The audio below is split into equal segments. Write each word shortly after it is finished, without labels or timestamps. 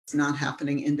not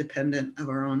happening independent of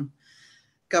our own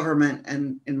government,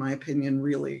 and in my opinion,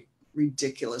 really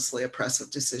ridiculously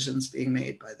oppressive decisions being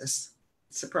made by this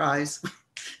surprise.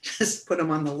 Just put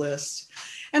them on the list.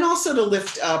 And also to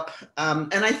lift up,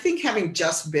 and I think having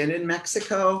just been in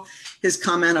Mexico, his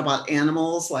comment about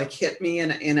animals like hit me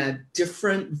in a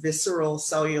different visceral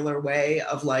cellular way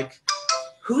of like,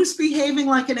 who's behaving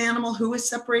like an animal, who is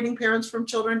separating parents from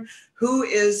children, who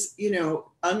is, you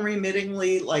know,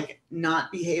 unremittingly like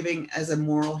not behaving as a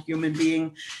moral human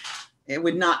being. It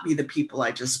would not be the people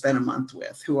I just spent a month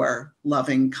with who are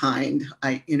loving, kind.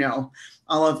 You know,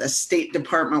 all of the State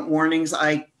Department warnings,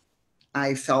 I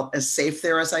felt as safe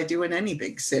there as I do in any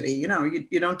big city. You know,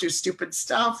 you don't do stupid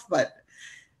stuff, but,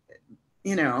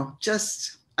 you know,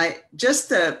 just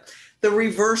the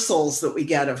reversals that we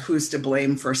get of who's to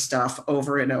blame for stuff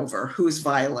over and over, who's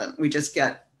violent. We just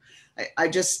get, I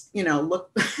just, you know,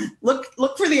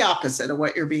 look for the opposite of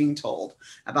what you're being told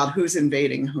about who's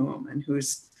invading whom and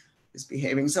who's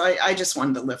behaving. So I just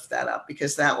wanted to lift that up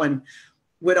because that one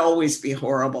would always be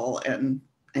horrible and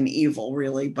evil,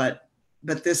 really. But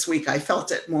this week I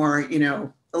felt it more. You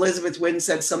know, Elizabeth Wynn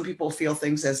said some people feel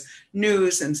things as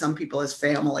news and some people as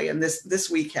family. And this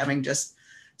week, having just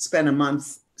spent a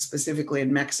month specifically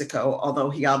in Mexico, although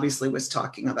he obviously was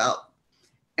talking about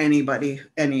anybody,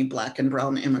 any Black and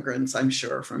brown immigrants, I'm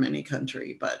sure, from any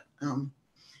country. But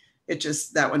it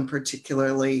just, that one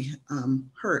particularly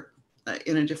hurt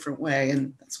in a different way.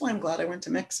 And that's why I'm glad I went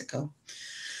to Mexico.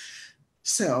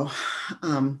 So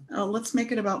let's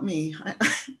make it about me.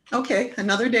 Okay,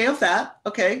 another day of that.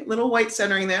 Okay, little white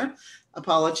centering there.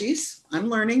 Apologies, I'm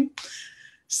learning.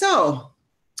 So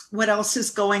what else is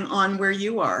going on where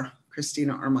you are,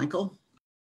 Christina or Michael?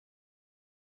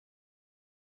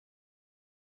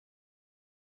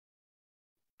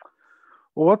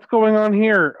 Well, what's going on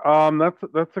here?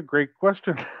 That's a great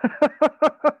question.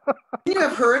 You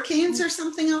have hurricanes or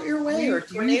something out your way, or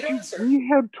tornadoes? We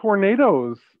had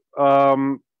tornadoes.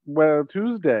 Well,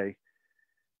 Tuesday,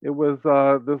 it was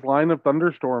this line of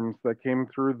thunderstorms that came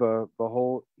through the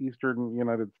whole eastern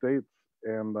United States,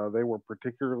 and they were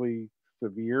particularly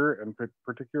severe and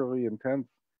particularly intense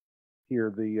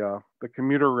here. The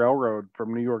commuter railroad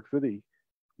from New York City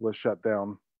was shut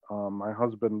down. My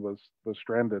husband was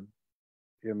stranded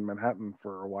in Manhattan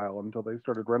for a while until they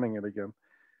started running it again.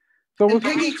 So and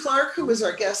Peggy Clark, who was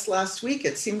our guest last week,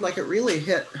 it seemed like it really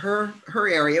hit her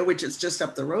area, which is just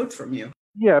up the road from you.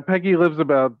 Yeah, Peggy lives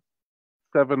about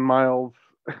 7 miles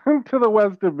to the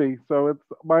west of me, so it's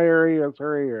my area is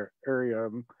her area.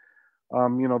 And,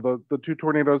 you know, the two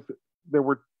tornadoes, there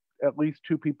were at least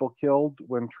 2 people killed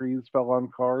when trees fell on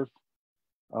cars.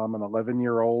 An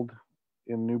 11-year-old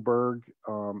in Newburgh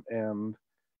and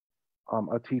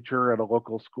a teacher at a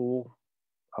local school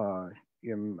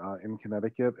in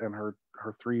Connecticut, and her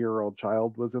 3-year-old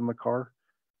child was in the car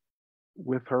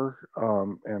with her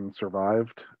and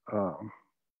survived.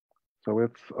 So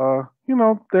it's you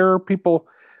know, there are people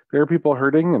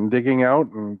hurting and digging out,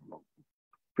 and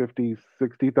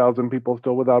 50,000-60,000 people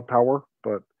still without power.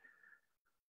 But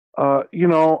you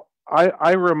know,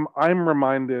 I'm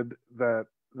reminded that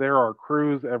there are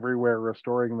crews everywhere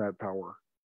restoring that power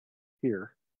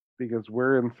here, because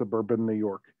we're in suburban New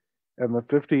York, and the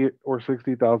 50 or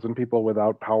 60,000 people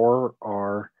without power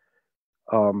are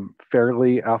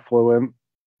fairly affluent,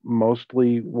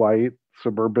 mostly white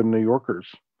suburban New Yorkers.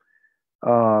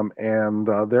 And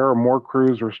there are more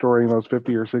crews restoring those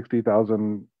 50 or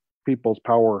 60,000 people's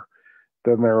power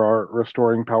than there are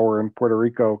restoring power in Puerto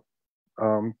Rico.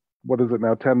 What is it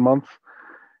now, 10 months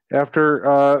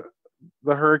after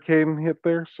the hurricane hit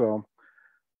there? So,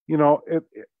 you know,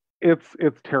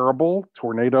 it's terrible.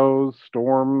 Tornadoes,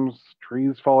 storms,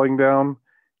 trees falling down,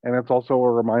 and it's also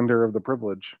a reminder of the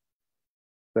privilege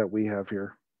that we have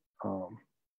here.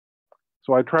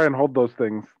 So I try and hold those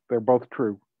things. They're both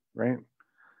true, right?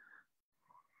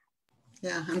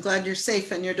 Yeah, I'm glad you're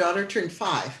safe. And your daughter turned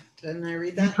 5. Didn't I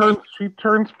read that? She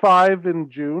turns 5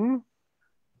 in June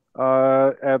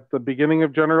at the beginning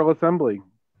of General Assembly,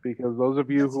 because those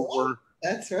of you were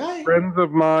That's right. friends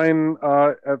of mine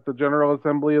at the General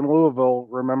Assembly in Louisville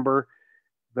remember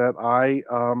that I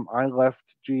left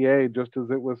GA just as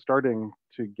it was starting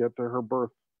to get to her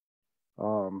birth,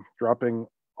 dropping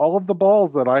all of the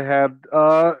balls that I had,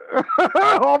 all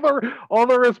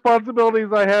the responsibilities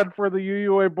I had for the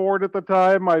UUA board at the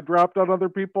time. I dropped on other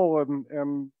people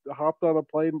and hopped on a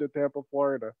plane to Tampa,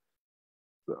 Florida.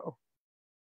 So,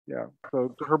 yeah.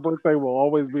 So her birthday will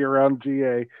always be around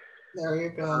GA. There you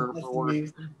go. That's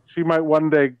amazing. She might one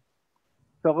day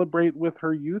celebrate with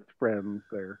her youth friends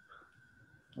there.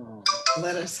 Oh.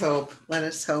 Let us hope. Let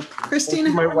us hope. Well, Christina,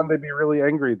 she might one day be really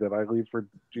angry that I leave for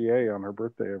GA on her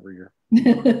birthday every year.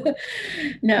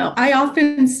 No, I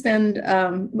often spend,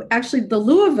 actually the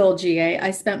Louisville GA,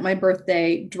 I spent my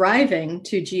birthday driving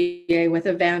to GA with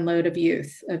a van load of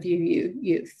youth, of VUU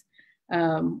youth,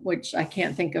 which I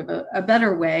can't think of a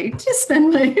better way to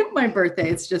spend my birthday.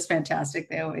 It's just fantastic.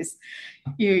 They always,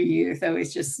 youth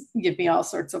always just give me all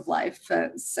sorts of life.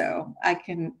 So I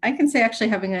can say actually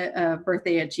having a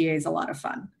birthday at GA is a lot of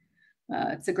fun.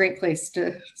 It's a great place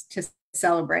to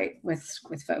celebrate with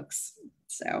folks.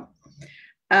 So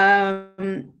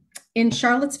in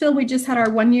Charlottesville, we just had our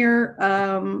 1 year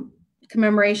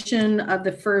commemoration of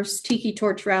the first Tiki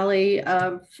Torch rally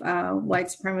of white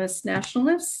supremacist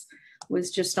nationalists.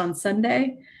 Was just on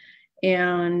Sunday.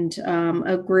 And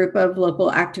a group of local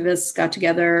activists got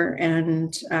together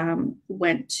and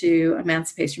went to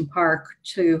Emancipation Park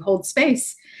to hold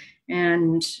space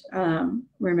and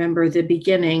remember the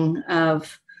beginning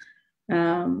of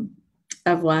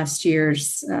last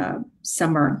year's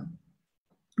summer,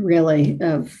 really,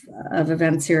 of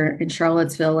events here in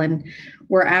Charlottesville. And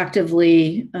we're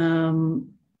actively,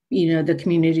 the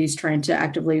community's trying to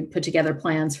actively put together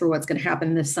plans for what's going to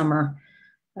happen this summer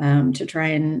to try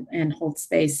and hold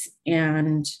space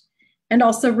and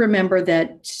also remember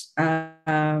that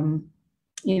a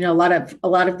lot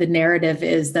of the narrative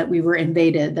is that we were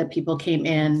invaded, that people came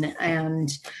in,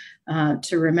 and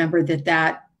to remember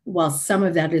that while some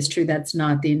of that is true, that's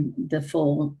not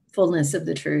the fullness of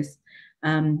the truth.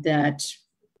 That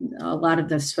a lot of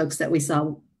those folks that we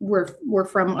saw were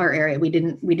from our area. We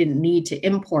didn't need to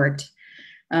import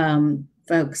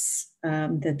folks.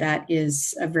 That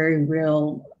is a very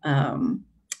real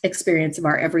experience of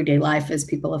our everyday life as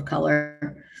people of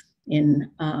color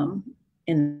in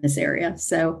this area.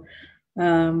 So,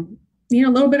 a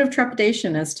little bit of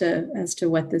trepidation as to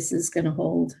what this is going to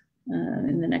hold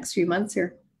in the next few months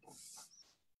here.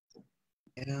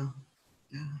 Yeah.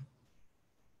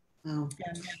 Oh.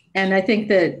 And I think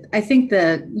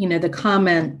the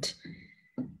comment,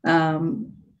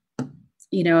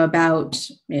 about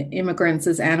immigrants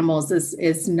as animals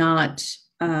is not,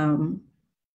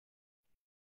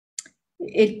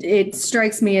 it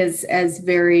strikes me as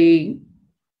very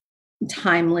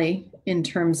timely in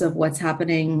terms of what's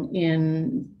happening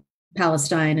in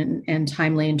Palestine and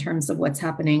timely in terms of what's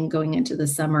happening going into the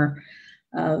summer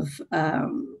of,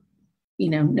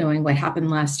 knowing what happened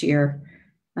last year.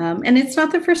 And it's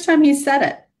not the first time he said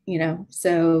it,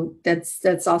 so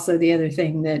that's also the other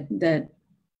thing that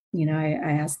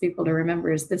I ask people to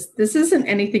remember is this isn't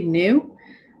anything new.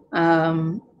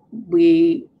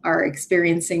 We are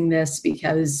experiencing this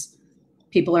because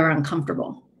people are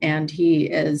uncomfortable, and he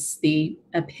is the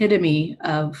epitome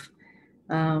of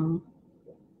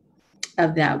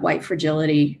that white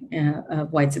fragility,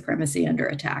 of white supremacy under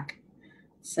attack.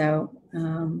 So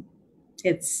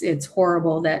it's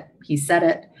horrible that he said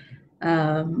it,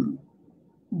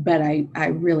 but I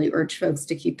really urge folks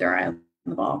to keep their eye on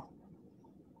the ball.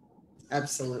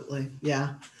 Absolutely.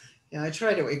 Yeah. I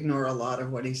try to ignore a lot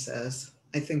of what he says.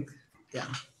 I think, yeah.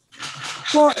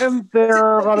 Well, and there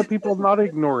are a lot of people not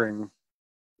ignoring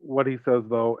what he says,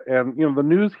 though. And, the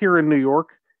news here in New York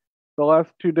the last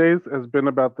 2 days has been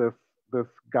about this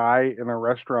guy in a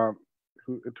restaurant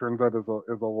who it turns out is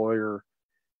a lawyer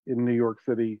in New York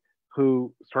City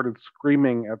who started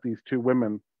screaming at these two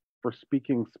women for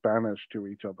speaking Spanish to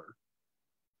each other.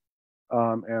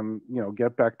 And,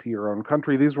 get back to your own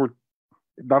country. These were,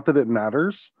 not that it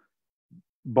matters,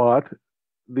 but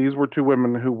these were two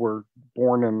women who were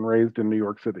born and raised in New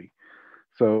York City.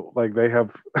 So like they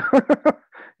have,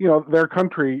 their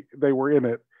country, they were in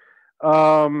it.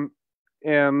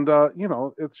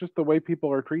 It's just the way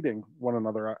people are treating one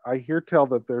another. I hear tell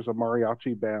that there's a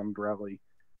mariachi band rally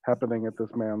happening at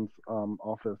this man's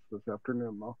office this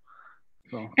afternoon, though.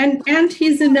 So. And he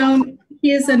is a known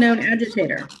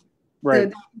agitator.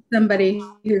 Right. So somebody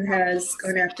who has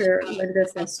gone after Linda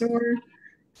Sarsour.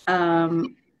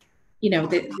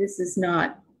 This is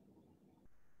not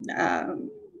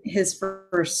his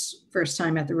first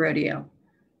time at the rodeo.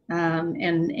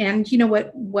 And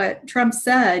what Trump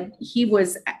said,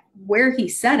 where he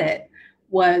said it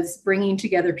was bringing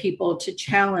together people to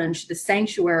challenge the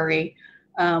sanctuary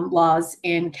laws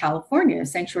in California,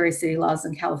 sanctuary city laws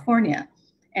in California.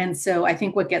 And so I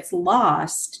think what gets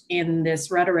lost in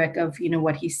this rhetoric of,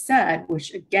 what he said,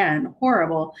 which again,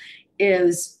 horrible,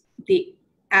 is the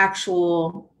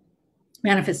actual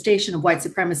manifestation of white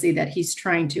supremacy that he's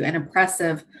trying to, and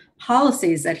oppressive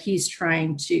policies that he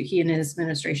and his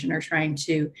administration are trying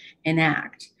to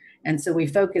enact. And so we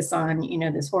focus on,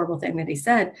 this horrible thing that he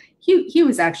said. He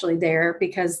was actually there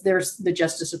because the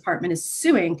Justice Department is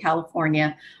suing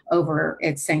California over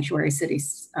its sanctuary city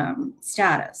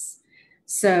status.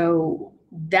 So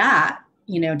that,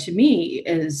 to me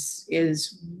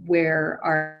is where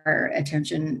our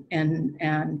attention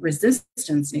and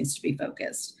resistance needs to be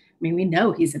focused. I mean, we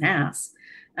know he's an ass.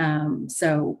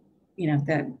 So,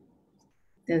 that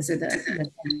those are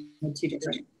the two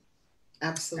different.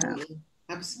 Absolutely.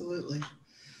 Absolutely.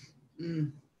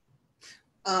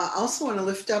 I also want to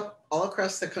lift up all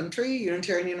across the country.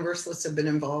 Unitarian Universalists have been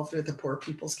involved with the Poor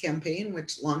People's Campaign,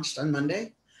 which launched on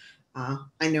Monday.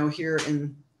 I know here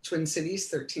in Twin Cities,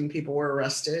 13 people were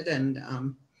arrested,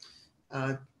 and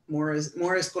more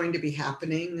is going to be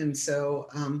happening. And so,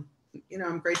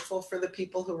 I'm grateful for the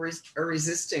people who are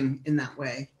resisting in that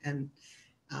way. And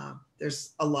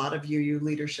there's a lot of UU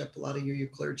leadership, a lot of UU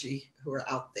clergy who are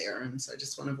out there. And so I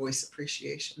just want to voice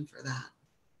appreciation for that.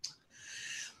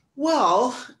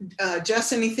 Well,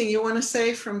 Jess, anything you want to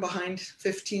say from behind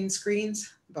 15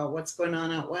 screens about what's going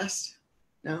on out west?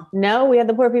 No? No, we had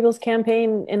the Poor People's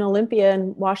Campaign in Olympia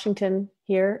and Washington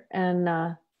here, and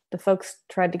the folks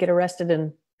tried to get arrested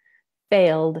and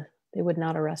failed. They would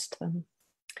not arrest them.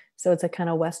 So it's a kind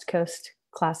of West Coast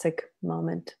classic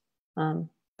moment,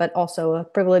 but also a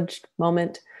privileged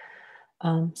moment.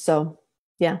 So,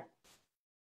 yeah.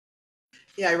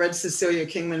 Yeah, I read Cecilia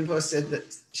Kingman posted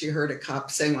that she heard a cop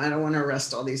saying, I don't want to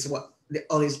arrest all these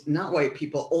not white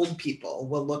people, old people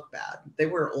will look bad. They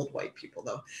were old white people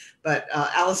though. But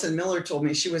Allison Miller told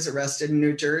me she was arrested in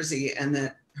New Jersey and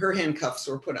that her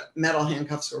metal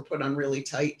handcuffs were put on really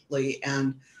tightly.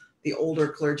 And the older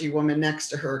clergy woman next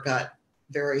to her got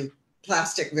very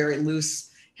plastic, very loose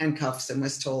handcuffs and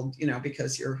was told,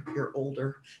 because you're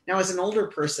older. Now, as an older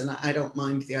person, I don't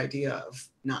mind the idea of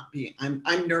not being,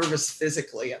 I'm nervous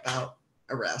physically about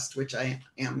arrest, which I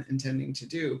am intending to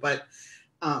do, but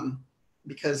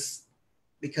because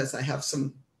I have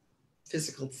some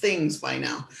physical things by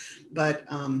now, but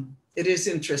it is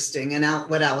interesting. And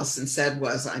what Allison said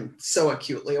was, I'm so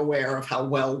acutely aware of how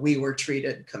well we were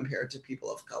treated compared to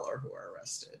people of color who are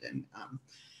arrested. And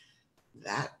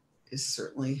that is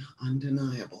certainly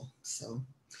undeniable. So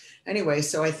anyway,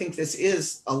 so I think this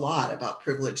is a lot about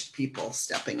privileged people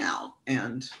stepping out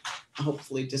and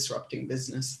hopefully disrupting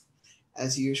business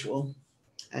as usual.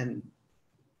 And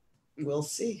we'll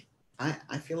see.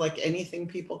 I feel like anything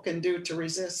people can do to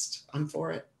resist, I'm for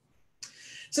it.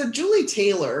 So Julie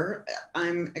Taylor,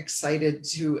 I'm excited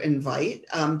to invite.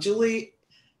 Julie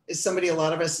is somebody a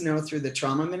lot of us know through the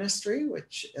trauma ministry,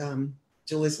 which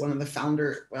Julie's one of the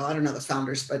founder. Well, I don't know the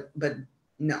founders, but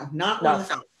no, not one of the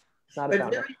founders,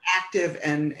 but very active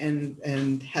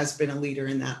and has been a leader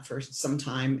in that for some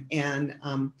time. And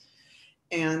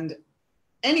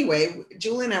anyway,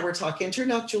 Julie and I were talking. It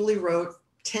turned out Julie wrote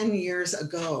 10 years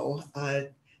ago a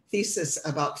thesis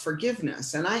about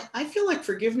forgiveness, and I feel like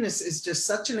forgiveness is just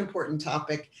such an important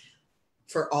topic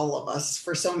for all of us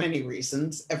for so many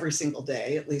reasons. Every single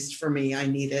day, at least for me, I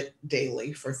need it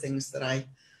daily for things that I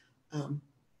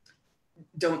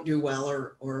don't do well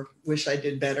or wish I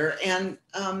did better. And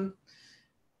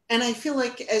I feel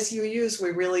like as UUs,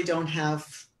 we really don't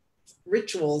have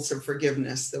rituals of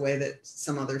forgiveness the way that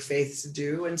some other faiths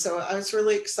do. And so I was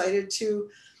really excited to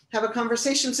have a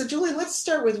conversation. So Julie, let's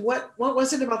start with what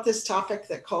was it about this topic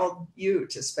that called you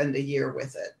to spend a year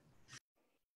with it?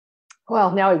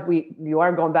 Well, now you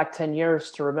are going back 10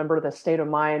 years to remember the state of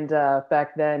mind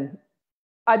back then.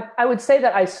 I would say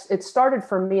that it started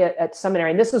for me at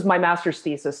seminary, and this is my master's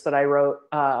thesis that I wrote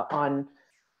on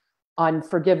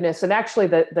forgiveness. And actually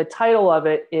the title of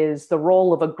it is The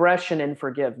Role of Aggression in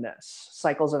Forgiveness,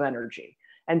 Cycles of Energy.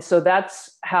 And so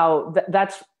that's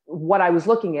what I was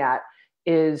looking at,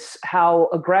 is how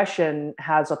aggression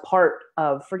has a part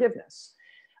of forgiveness.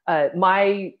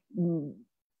 My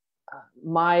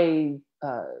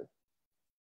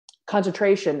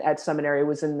concentration at seminary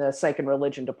was in the psych and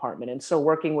religion department. And so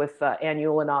working with Ann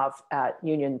Ulanov at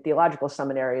Union Theological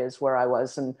Seminary is where I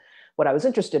was and what I was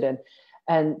interested in,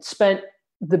 and spent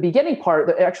the beginning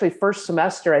part, actually first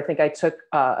semester, I think I took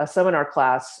a seminar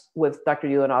class with Dr.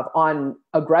 Ulanov on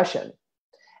aggression.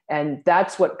 And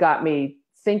that's what got me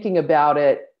thinking about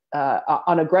it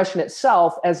on aggression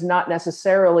itself as not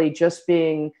necessarily just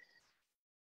being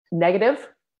negative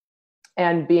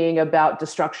and being about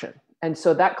destruction. And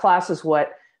so that class is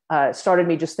what started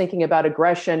me just thinking about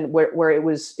aggression, where it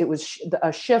was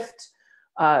a shift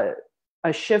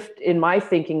in my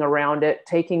thinking around it,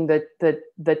 taking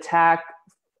the tack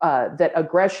that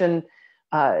aggression,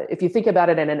 if you think about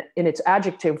it in its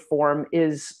adjective form,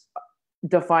 is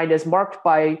defined as marked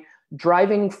by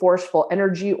driving, forceful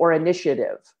energy or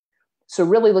initiative. So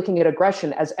really looking at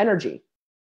aggression as energy.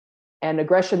 And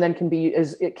aggression then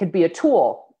it could be a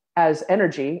tool as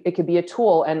energy. It could be a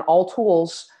tool, and all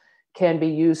tools can be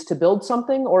used to build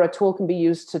something, or a tool can be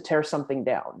used to tear something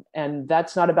down. And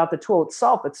that's not about the tool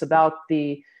itself. It's about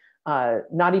the,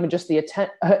 not even just the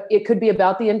intent. It could be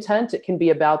about the intent. It can be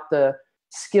about the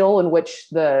skill in which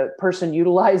the person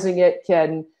utilizing it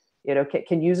can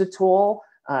use a tool,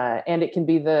 and it can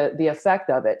be the effect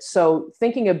of it. So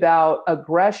thinking about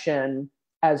aggression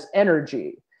as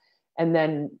energy, and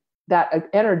then that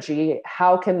energy,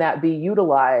 how can that be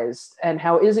utilized, and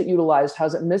how is it utilized?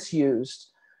 How's it misused?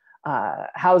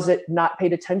 How's it not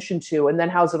paid attention to? And then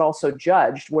how's it also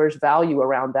judged? Where's value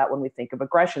around that when we think of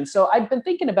aggression? So I've been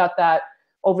thinking about that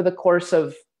over the course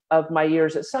of my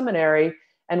years at seminary.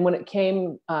 And when it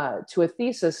came to a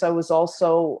thesis, I was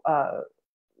also,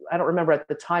 I don't remember at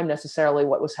the time necessarily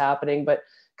what was happening, but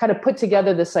kind of put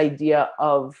together this idea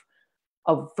of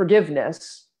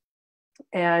forgiveness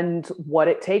and what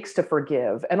it takes to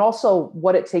forgive, and also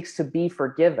what it takes to be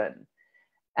forgiven.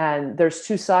 And there's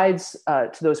two sides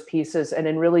to those pieces. And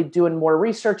in really doing more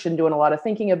research and doing a lot of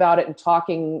thinking about it and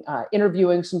talking,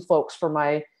 interviewing some folks for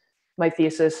my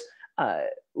thesis,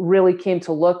 really came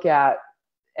to look at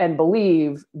and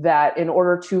believe that in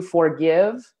order to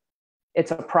forgive,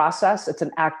 it's a process. It's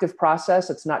an active process.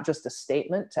 It's not just a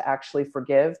statement to actually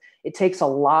forgive. It takes a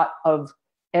lot of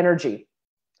energy.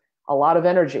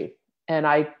 And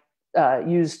I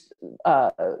used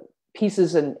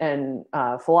pieces and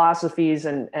philosophies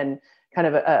and kind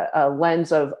of a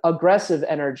lens of aggressive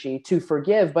energy to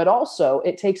forgive, but also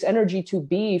it takes energy to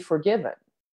be forgiven.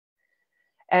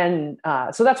 And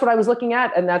so that's what I was looking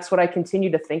at, and that's what I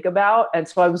continue to think about. And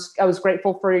so I was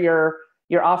grateful for your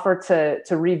offer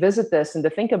to revisit this and to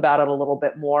think about it a little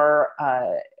bit more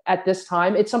at this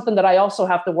time. It's something that I also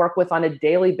have to work with on a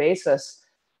daily basis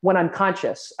when I'm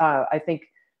conscious. I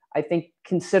think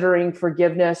considering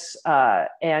forgiveness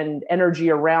and energy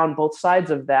around both sides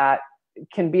of that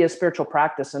can be a spiritual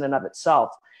practice in and of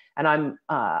itself. And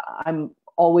I'm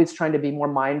always trying to be more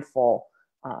mindful.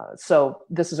 So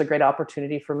this is a great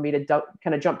opportunity for me to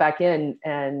kind of jump back in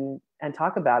and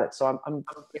talk about it. So I'm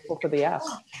grateful for the ask.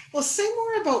 Well, say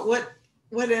more about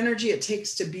what energy it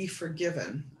takes to be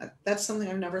forgiven. That's something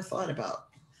I've never thought about.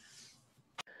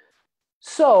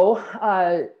 So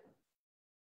I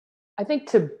think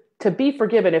to be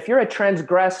forgiven, if you're a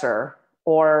transgressor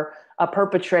or a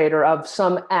perpetrator of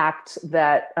some act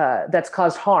that's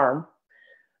caused harm,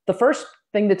 the first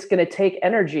thing that's going to take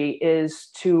energy is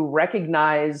to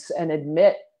recognize and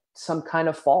admit some kind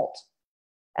of fault.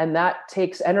 And that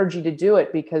takes energy to do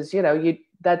it, because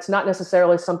that's not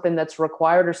necessarily something that's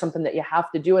required or something that you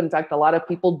have to do. In fact, a lot of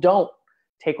people don't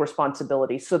take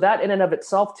responsibility. So that in and of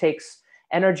itself takes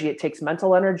energy. It takes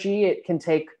mental energy. It can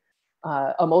take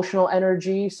emotional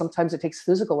energy. Sometimes it takes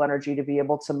physical energy to be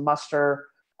able to muster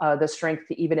the strength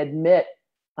to even admit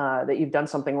that you've done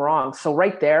something wrong. So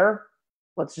right there,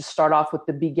 let's just start off with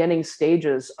the beginning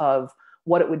stages of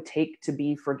what it would take to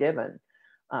be forgiven.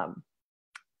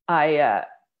 I've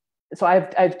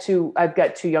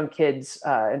got two young kids.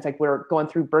 In fact, we're going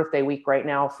through birthday week right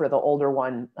now for the older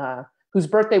one, whose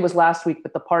birthday was last week,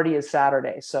 but the party is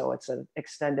Saturday, so it's an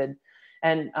extended.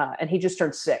 And he just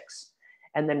turned 6.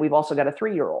 And then we've also got a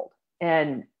 3-year-old.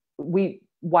 And we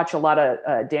watch a lot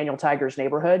of Daniel Tiger's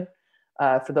Neighborhood.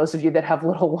 For those of you that have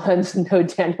little ones, know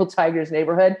Daniel Tiger's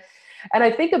Neighborhood. And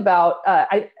I think about,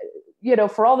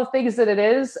 for all the things that it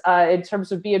is, in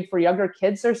terms of being for younger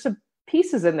kids, there's some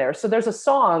pieces in there. So there's a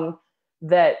song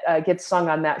that gets sung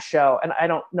on that show. And I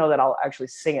don't know that I'll actually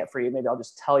sing it for you. Maybe I'll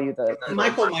just tell you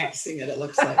Michael might sing it, it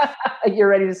looks like. You're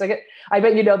ready to sing it? I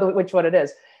bet you know which one it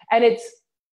is. And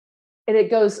it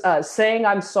goes, saying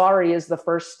I'm sorry is the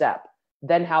first step.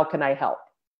 Then how can I help?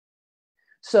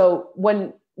 So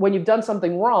when you've done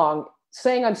something wrong,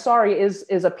 saying I'm sorry is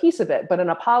a piece of it, but an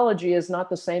apology is not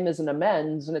the same as an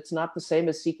amends, and it's not the same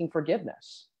as seeking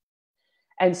forgiveness.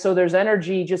 And so there's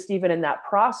energy just even in that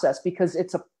process, because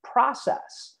it's a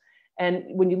process. And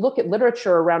when you look at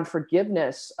literature around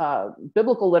forgiveness,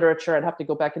 biblical literature, I'd have to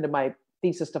go back into my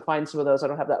thesis to find some of those. I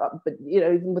don't have that up, but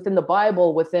even within the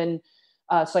Bible, within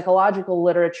psychological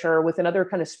literature, within other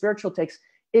kind of spiritual takes,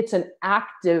 it's an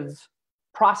active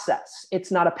process.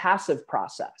 It's not a passive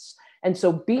process. And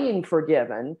so being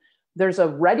forgiven, there's a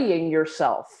readying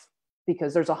yourself,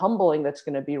 because there's a humbling that's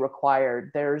going to be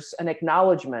required. There's an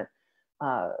acknowledgement.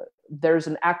 There's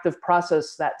an active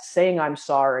process that saying I'm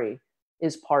sorry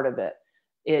is part of it.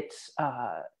 It's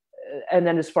and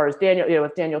then as far as Daniel,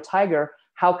 with Daniel Tiger,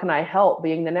 how can I help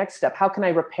being the next step? How can I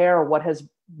repair what has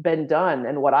been done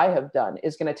and what I have done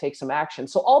is going to take some action.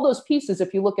 So all those pieces,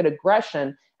 if you look at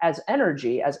aggression as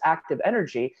energy, as active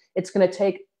energy, it's going to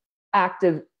take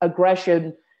active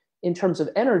aggression in terms of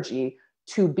energy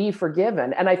to be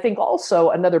forgiven. And I think also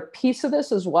another piece of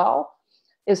this as well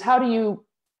is how do you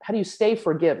stay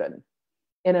forgiven,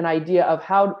 in an idea of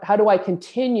how do I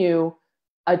continue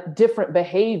a different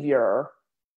behavior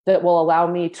that will allow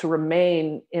me to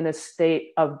remain in a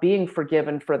state of being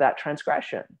forgiven for that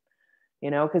transgression,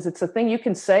 because it's a thing, you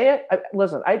can say it.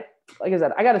 Listen, like I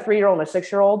said, I got a 3-year-old and a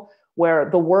 6-year-old where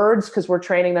the words, because we're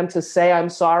training them to say, I'm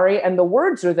sorry, and the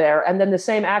words are there. And then the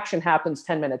same action happens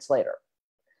 10 minutes later.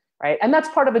 Right. And that's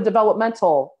part of a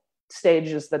developmental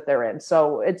stages that they're in.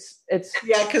 So it's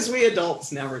yeah, because we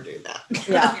adults never do that.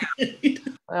 Yeah.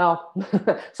 Well,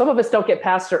 some of us don't get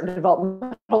past certain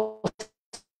developmental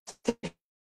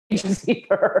stages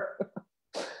either.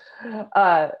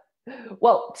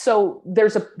 Well, so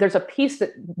there's a piece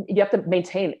that you have to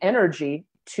maintain energy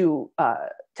to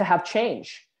have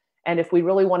change. And if we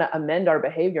really want to amend our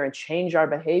behavior and change our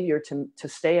behavior to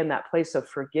stay in that place of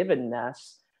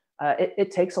forgiveness, it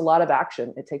takes a lot of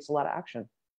action. It takes a lot of action.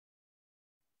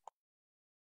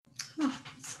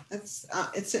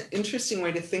 It's an interesting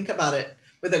way to think about it.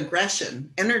 With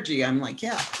aggression, energy, I'm like,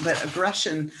 yeah, but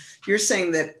aggression, you're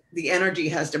saying that the energy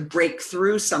has to break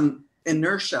through some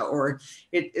inertia, or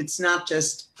it's not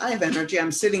just, I have energy,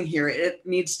 I'm sitting here. It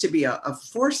needs to be a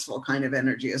forceful kind of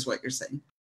energy, is what you're saying.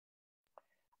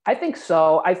 I think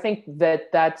so. I think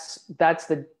that's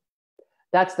the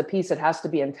piece. It has to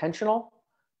be intentional,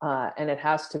 and it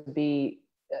has to be.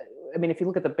 I mean, if you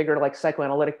look at the bigger like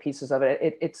psychoanalytic pieces of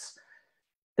it,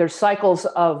 there's cycles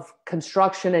of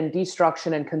construction and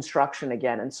destruction and construction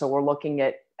again. And so we're looking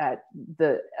at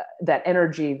that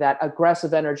energy, that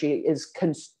aggressive energy is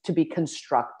to be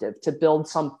constructive, to build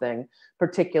something,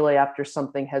 particularly after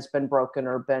something has been broken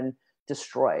or been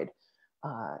destroyed.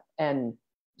 And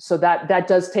so that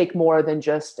does take more than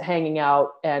just hanging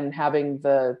out and having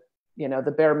the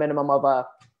bare minimum of a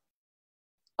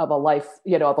life,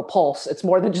 of a pulse. It's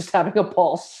more than just having a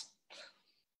pulse.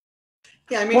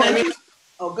 Yeah, I mean,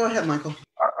 oh, go ahead, Michael.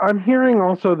 I'm hearing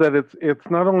also that it's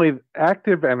not only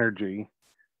active energy,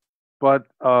 but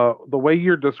the way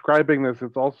you're describing this,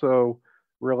 it's also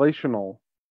relational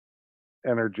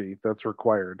energy that's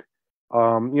required.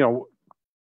 Daniel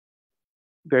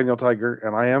Tiger,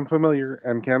 and I am familiar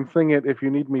and can sing it if you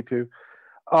need me to.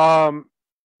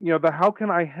 The how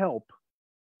can I help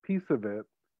piece of it,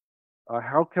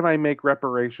 how can I make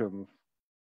reparations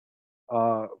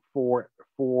for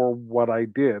what I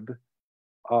did,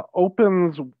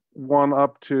 opens one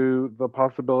up to the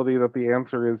possibility that the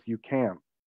answer is you can't.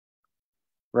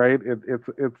 Right?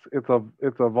 It's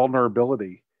a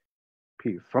vulnerability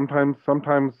piece. Sometimes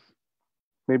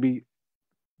maybe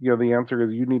the answer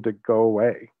is you need to go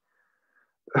away.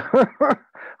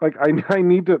 Like I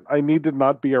need to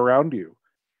not be around you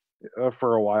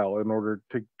for a while in order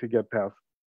to get past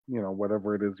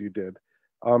whatever it is you did.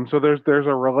 So there's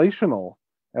a relational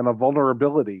and a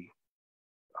vulnerability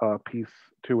piece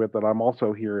to it that I'm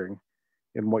also hearing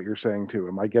in what you're saying too.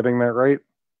 Am I getting that right?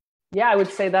 Yeah, I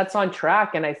would say that's on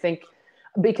track. And I think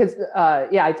because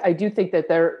I do think that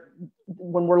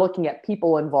when we're looking at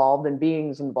people involved and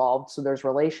beings involved, so there's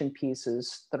relation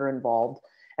pieces that are involved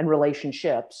and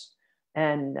relationships.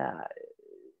 And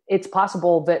it's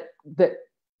possible that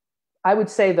I would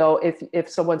say, though, if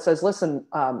someone says, listen,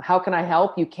 how can I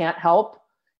help? You can't help.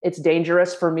 It's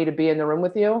dangerous for me to be in the room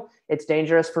with you. It's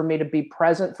dangerous for me to be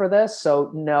present for this.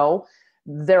 So no,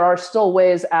 there are still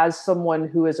ways as someone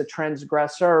who is a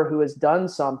transgressor, who has done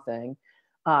something,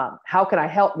 how can I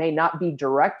help may not be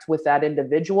direct with that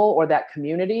individual or that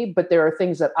community, but there are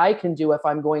things that I can do if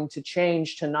I'm going to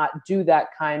change to not do that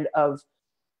kind of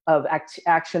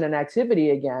action and activity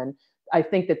again. I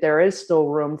think that there is still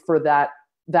room for that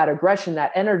aggression,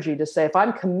 that energy to say, if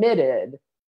I'm committed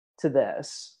to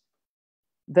this,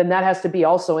 then that has to be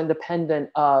also independent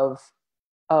of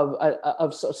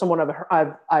someone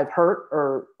I've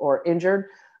hurt or injured.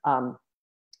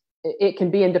 It can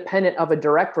be independent of a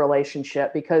direct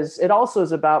relationship, because it also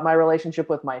is about my relationship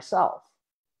with myself.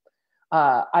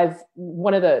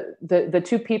 One of the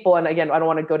two people, and again, I don't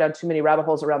want to go down too many rabbit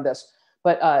holes around this,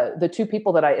 but the two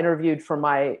people that I interviewed for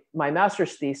my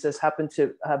master's thesis happen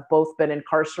to have both been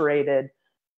incarcerated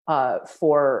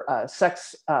for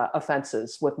sex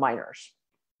offenses with minors.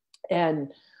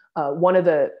 And one of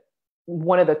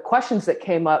the questions that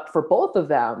came up for both of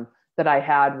them that I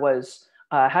had was,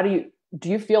 do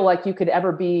you feel like you could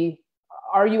ever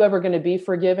are you ever going to be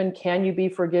forgiven? Can you be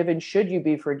forgiven? Should you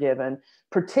be forgiven?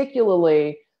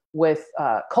 Particularly with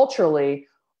culturally,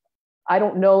 I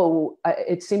don't know.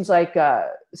 It seems like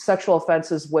sexual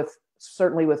offenses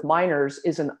certainly with minors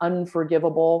is an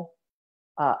unforgivable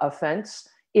offense,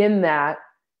 in that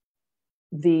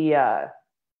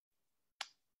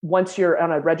once you're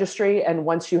on a registry and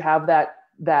once you have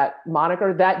that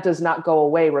moniker, that does not go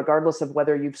away regardless of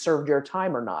whether you've served your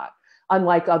time or not.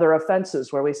 Unlike other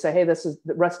offenses where we say, hey, this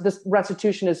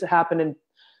restitution has happened, and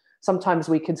sometimes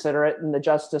we consider it in the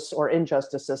justice or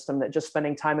injustice system that just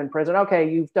spending time in prison,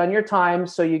 okay, you've done your time,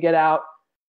 so you get out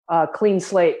clean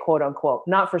slate, quote unquote.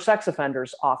 Not for sex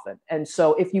offenders often. And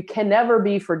so if you can never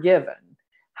be forgiven,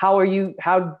 how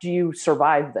do you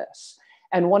survive this?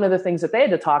 And one of the things that they had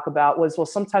to talk about was, well,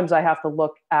 sometimes I have to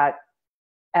look at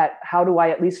how do I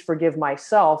at least forgive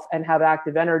myself and have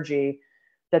active energy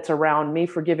that's around me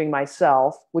forgiving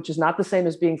myself, which is not the same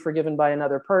as being forgiven by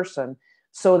another person,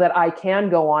 so that I can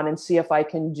go on and see if I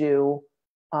can do,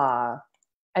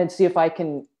 and see if I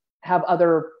can have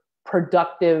other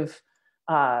productive,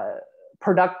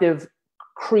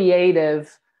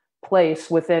 creative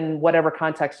place within whatever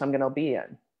context I'm going to be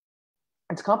in.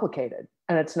 It's complicated,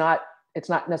 and it's not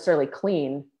necessarily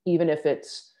clean. Even if it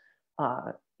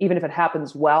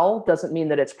happens well, doesn't mean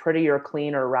that it's pretty or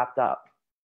clean or wrapped up.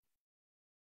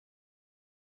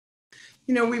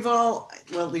 You know, we've all,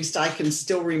 well, at least I can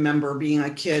still remember being a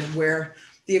kid where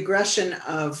the aggression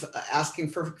of asking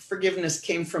for forgiveness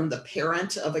came from the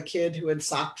parent of a kid who had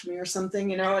socked me or something,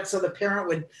 you know, and so the parent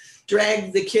would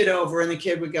drag the kid over and the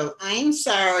kid would go, I'm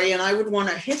sorry. And I would want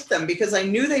to hit them because I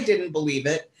knew they didn't believe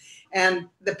it. And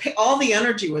all the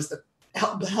energy was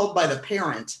held by the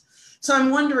parent. So I'm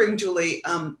wondering, Julie,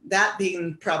 that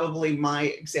being probably my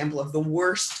example of the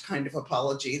worst kind of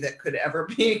apology that could ever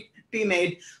be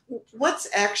made, what's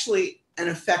actually an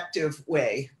effective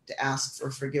way to ask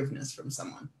for forgiveness from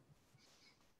someone?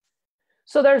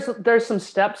 So there's some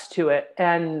steps to it,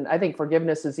 and I think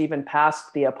forgiveness is even past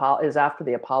is after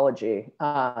the apology.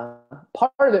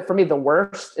 Part of it for me, the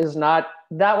worst is not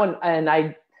that one, and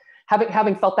I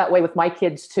having felt that way with my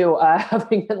kids too.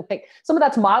 Having been like, some of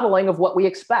that's modeling of what we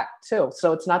expect too.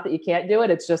 So it's not that you can't do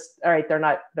it; it's just, all right, they're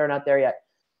not there yet.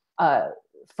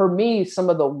 For me, some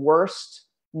of the worst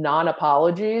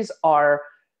non-apologies are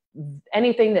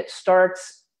anything that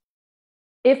starts,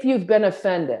 if you've been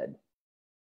offended,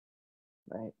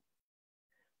 right?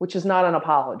 Which is not an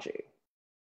apology.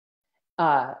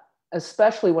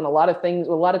 Especially when a lot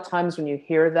of times when you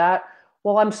hear that,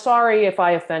 well, I'm sorry if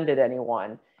I offended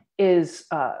anyone, is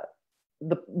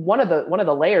one of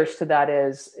the layers to that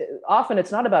is often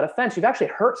it's not about offense. You've actually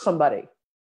hurt somebody.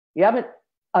 You haven't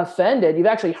offended, you've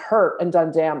actually hurt and done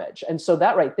damage. And so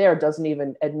that right there doesn't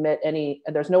even admit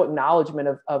there's no acknowledgement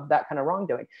of that kind of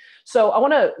wrongdoing. So I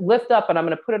want to lift up, and I'm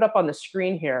going to put it up on the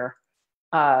screen here,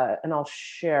 and I'll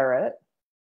share it.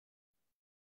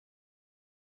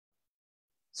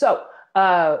 So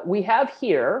we have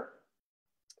here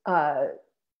an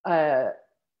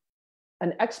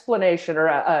explanation,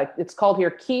 or it's called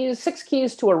here 6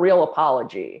 keys to a real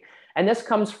apology. And this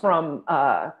comes from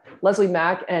Leslie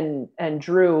Mack and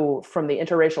Drew from the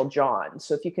Interracial John.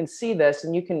 So if you can see this,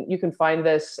 and you can find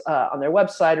this on their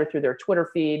website or through their Twitter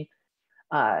feed.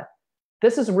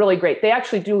 This is really great. They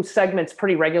actually do segments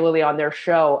pretty regularly on their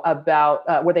show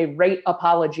about where they rate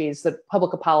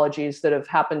public apologies that have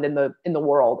happened in the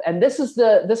world. And this is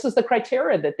the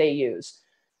criteria that they use.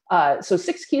 So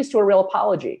 6 keys to a real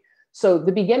apology. So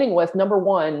the beginning with number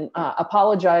 1,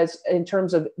 apologize in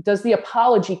terms of, does the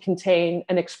apology contain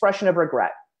an expression of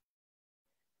regret?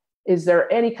 Is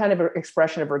there any kind of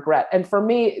expression of regret? And for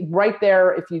me, right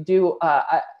there, if you do,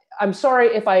 I'm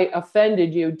sorry if I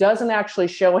offended you, doesn't actually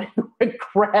show any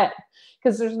regret,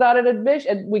 because there's not an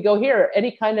admission. And we go here,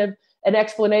 any kind of an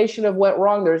explanation of what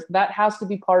wrong, that has to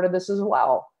be part of this as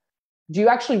well. Do you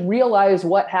actually realize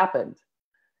what happened?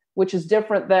 Which is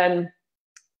different than,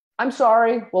 I'm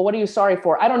sorry. Well, what are you sorry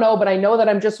for? I don't know, but I know that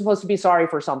I'm just supposed to be sorry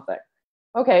for something.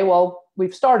 Okay, well,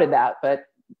 we've started that, but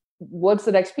what's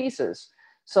the next pieces?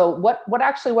 So what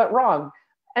actually went wrong?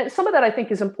 And some of that I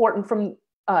think is important from,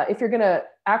 if you're going to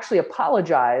actually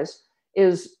apologize,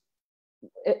 is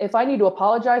if I need to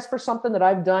apologize for something that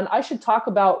I've done, I should talk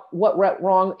about what went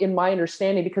wrong in my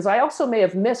understanding, because I also may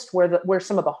have missed where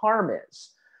some of the harm is.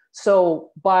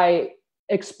 So by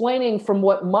explaining from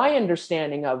what my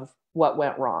understanding of what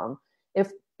went wrong,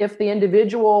 if the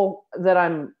individual that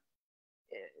I'm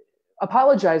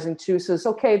apologizing to says,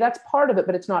 okay, that's part of it,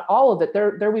 but it's not all of it,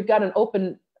 there we've got an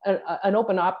open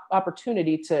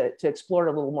opportunity to explore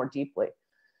it a little more deeply.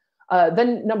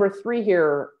 Then number 3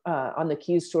 here on the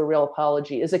keys to a real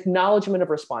apology is acknowledgement of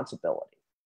responsibility.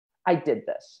 I did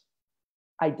this.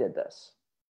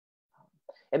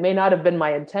 It may not have been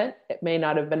my intent. It may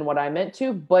not have been what I meant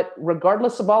to, but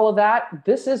regardless of all of that,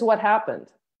 this is what happened.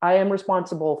 I am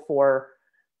responsible for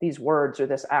these words or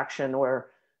this action or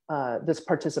this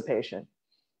participation.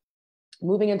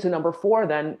 Moving into number 4,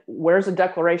 then, where's a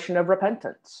declaration of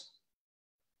repentance?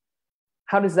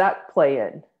 How does that play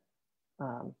in?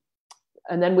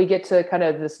 And then we get to kind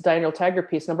of this Daniel Taggart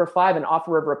piece. Number 5, an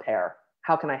offer of repair.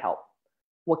 How can I help?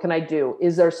 What can I do?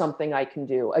 Is there something I can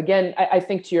do? Again, I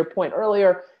think to your point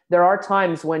earlier, there are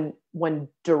times when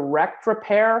direct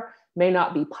repair may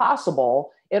not be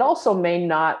possible. It also may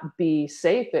not be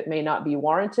safe. It may not be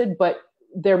warranted, but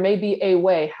there may be a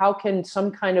way. How can some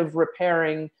kind of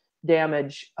repairing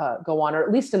damage go on, or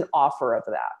at least an offer of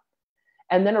that?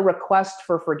 And then a request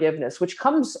for forgiveness, which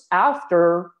comes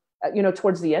after,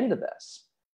 towards the end of this,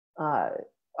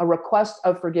 a request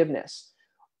of forgiveness.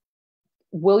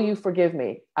 Will you forgive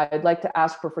me? I'd like to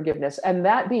ask for forgiveness. And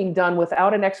that being done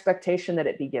without an expectation that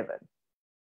it be given.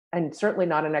 And certainly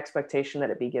not an expectation that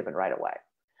it be given right away.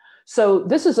 So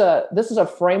this is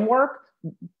a framework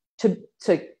to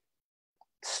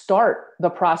start the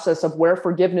process of where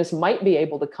forgiveness might be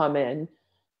able to come in.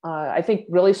 I think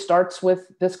really starts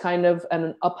with this kind of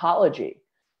an apology.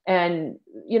 And,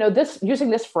 using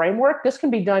this framework, this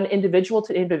can be done individual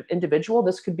to individual.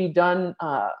 This could be done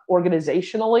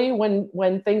organizationally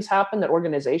when things happen that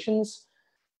organizations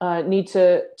need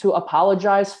to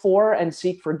apologize for and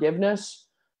seek forgiveness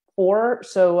for.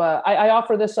 So I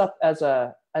offer this up as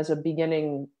a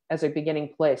beginning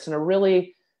place, and a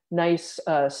really nice,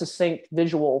 succinct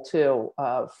visual too,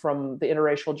 from the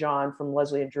Interracial John, from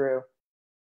Leslie and Drew.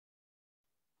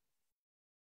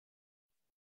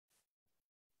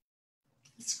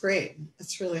 It's great.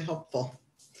 It's really helpful.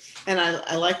 And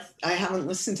I haven't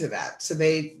listened to that. So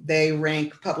they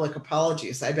rank public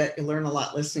apologies. I bet you learn a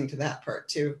lot listening to that part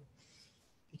too,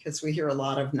 because we hear a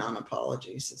lot of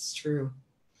non-apologies. It's true.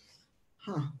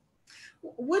 Huh.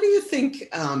 What do you think?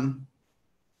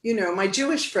 My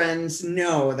Jewish friends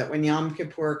know that when Yom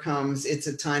Kippur comes, it's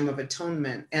a time of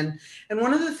atonement. And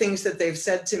one of the things that they've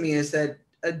said to me is that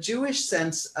a Jewish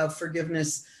sense of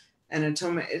forgiveness and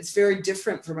atonement, it's very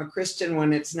different from a Christian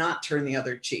when it's not turn the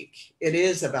other cheek. It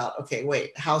is about, okay,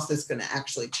 wait, how's this going to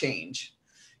actually change?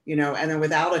 And then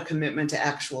without a commitment to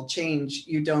actual change,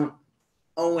 you don't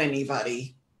owe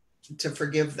anybody to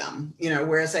forgive them,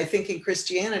 whereas I think in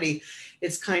Christianity,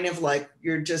 it's kind of like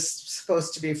you're just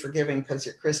supposed to be forgiving because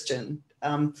you're Christian.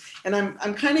 And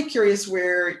I'm kind of curious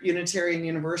where Unitarian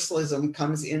Universalism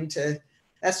comes into.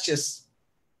 That's just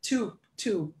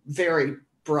two very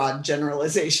broad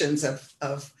generalizations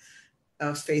of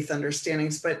faith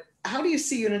understandings. But how do you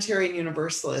see Unitarian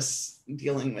Universalists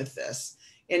dealing with this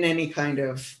in any kind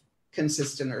of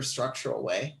consistent or structural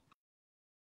way?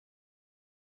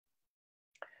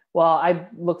 Well, I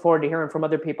look forward to hearing from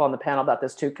other people on the panel about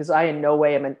this too, because I in no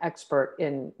way am an expert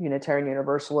in Unitarian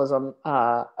Universalism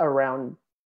around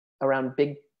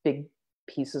big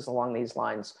pieces along these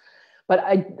lines. But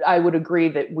I would agree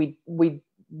that we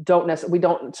certainly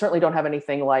don't have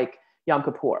anything like Yom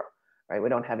Kippur, right? We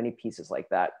don't have any pieces like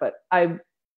that. But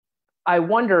I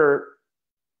wonder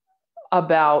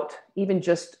about even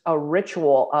just a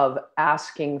ritual of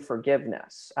asking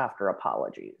forgiveness after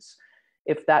apologies.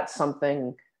 If that's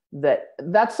something that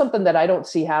I don't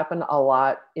see happen a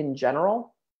lot in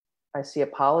general. I see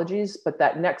apologies, but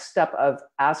that next step of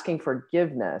asking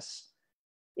forgiveness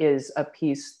is a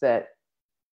piece that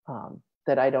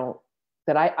I know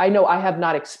I have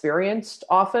not experienced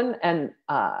often, and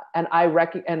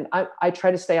I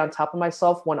try to stay on top of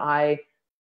myself when I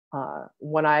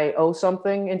owe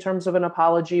something in terms of an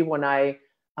apology, when I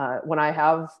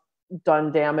have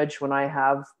done damage, when I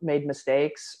have made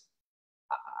mistakes.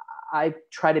 I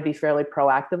try to be fairly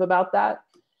proactive about that.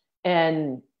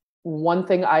 And one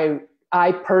thing I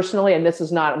personally, and this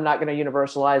is not, I'm not going to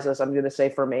universalize this, I'm going to say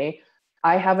for me,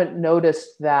 I haven't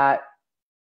noticed that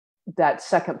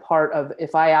second part of,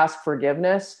 if I ask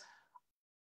forgiveness,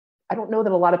 I don't know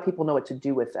that a lot of people know what to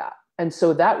do with that. And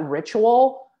so that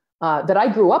ritual that I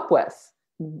grew up with,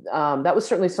 that was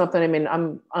certainly something. I mean,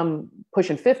 I'm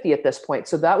pushing 50 at this point.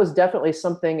 So that was definitely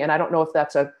something, and I don't know if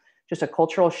that's just a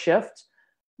cultural shift,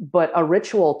 but a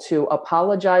ritual to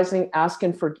apologizing,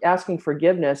 asking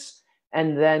forgiveness,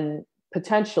 and then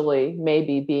potentially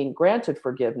maybe being granted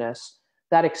forgiveness.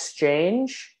 That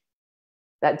exchange,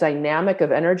 that dynamic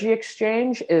of energy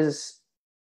exchange is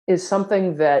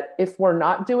something that if we're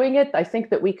not doing it, I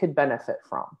think that we could benefit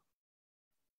from.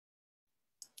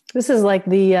 This is like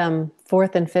the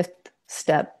fourth and fifth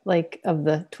step, like of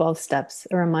the 12 steps.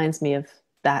 It reminds me of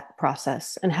that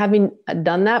process. And having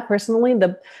done that personally,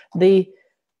 the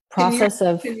process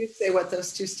Can you say what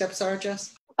those two steps are,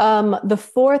 Jess? The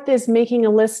fourth is making a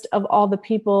list of all the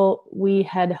people we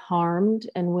had harmed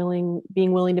and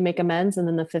being willing to make amends. And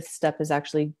then the fifth step is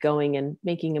actually going and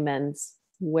making amends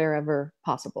wherever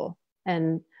possible.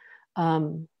 And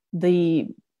the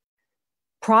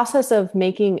process of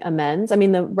making amends, I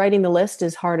mean, writing the list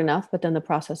is hard enough, but then the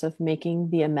process of making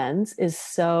the amends is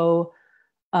so,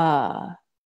 I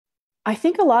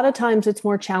think a lot of times it's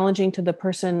more challenging to the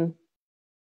person,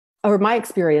 or my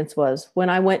experience was when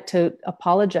I went to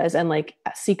apologize and like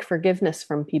seek forgiveness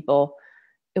from people,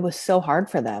 it was so hard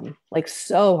for them, like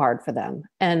so hard for them.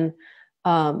 And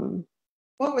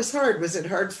what was hard? Was it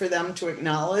hard for them to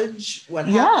acknowledge what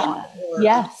happened? Or?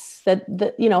 Yes. That,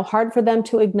 hard for them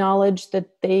to acknowledge that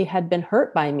they had been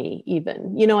hurt by me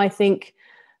even. I think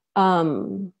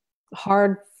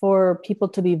hard for people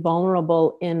to be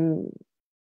vulnerable in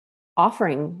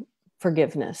offering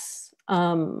forgiveness.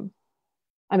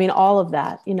 I mean, all of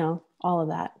that, all of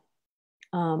that.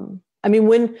 I mean,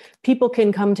 when people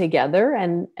can come together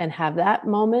and have that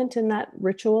moment and that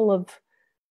ritual of,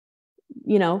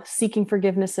 seeking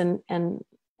forgiveness and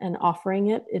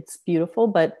offering it, it's beautiful,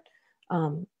 but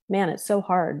man, it's so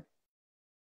hard.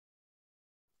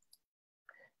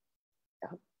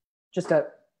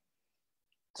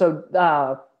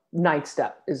 So ninth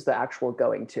step is the actual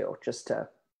going to, just to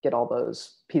get all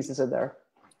those pieces in there.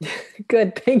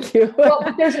 Good, thank you. Well,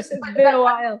 it's been a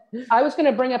while. I was going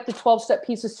to bring up the 12-step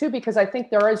pieces too, because I think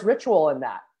there is ritual in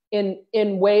that,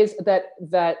 in ways that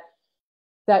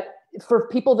for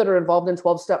people that are involved in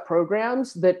 12-step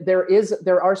programs, that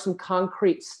there are some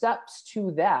concrete steps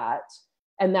to that.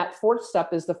 And that fourth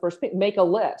step is the first thing, make a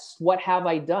list. What have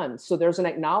I done? So there's an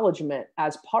acknowledgement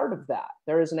as part of that.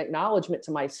 There is an acknowledgement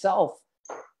to myself.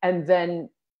 And then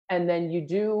you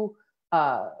do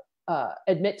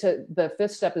admit to, the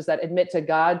fifth step is that admit to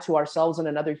God, to ourselves, and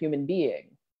another human being.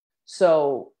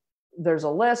 So there's a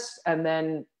list, and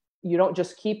then you don't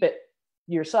just keep it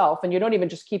yourself, and you don't even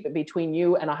just keep it between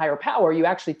you and a higher power. You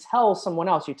actually tell someone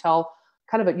else. You tell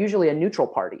kind of usually a neutral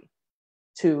party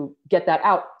to get that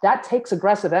out. That takes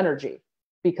aggressive energy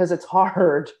because it's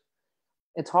hard.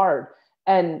 It's hard.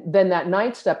 And then that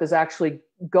ninth step is actually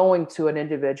going to an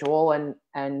individual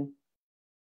and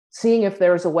seeing if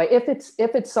there's a way, if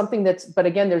it's something that's, but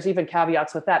again, there's even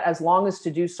caveats with that, as long as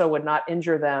to do so would not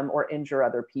injure them or injure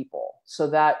other people. So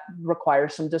that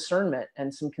requires some discernment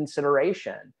and some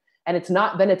consideration. And it's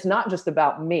not just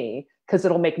about me, because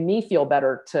it'll make me feel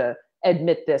better to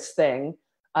admit this thing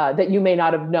that you may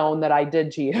not have known that I did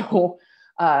to you.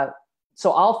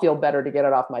 So I'll feel better to get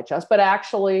it off my chest. But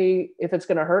actually, if it's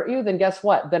going to hurt you, then guess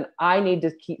what? Then I need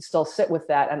to still sit with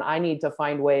that, and I need to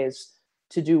find ways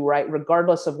to do right,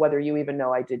 regardless of whether you even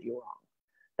know I did you wrong.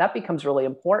 That becomes really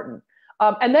important.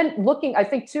 And then looking, I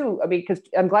think too, I mean, because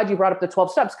I'm glad you brought up the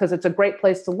 12 steps, because it's a great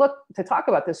place to talk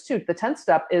about this too. The 10th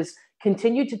step is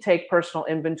continue to take personal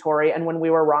inventory, and when we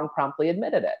were wrong, promptly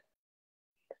admitted it.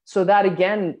 So that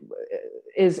again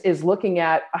is looking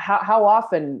at how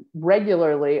often,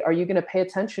 regularly, are you going to pay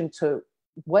attention to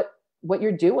what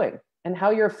you're doing and how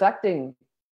you're affecting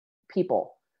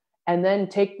people, and then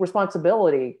take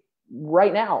responsibility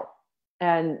right now.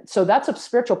 And so that's a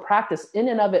spiritual practice in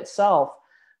and of itself.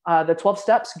 The 12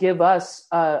 steps give us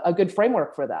a good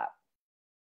framework for that.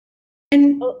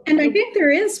 And I think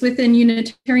there is within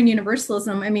Unitarian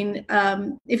Universalism. I mean,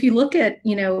 if you look at,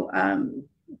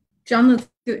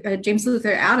 James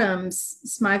Luther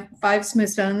Adams' 5 Smooth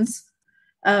Stones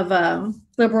of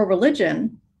Liberal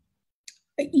Religion,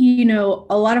 a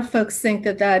lot of folks think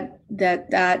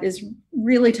that is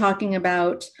really talking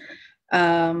about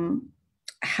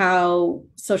how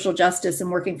social justice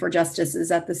and working for justice is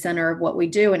at the center of what we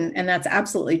do. And that's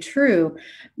absolutely true.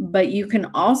 But you can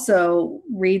also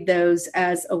read those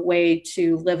as a way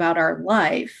to live out our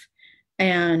life.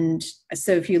 And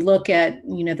so if you look at,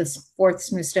 the fourth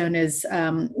smooth stone is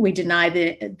we deny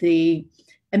the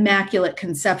immaculate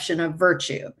conception of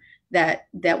virtue, that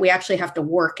we actually have to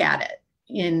work at it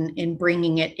in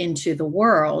bringing it into the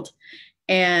world.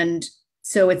 And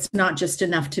so it's not just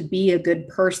enough to be a good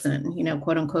person,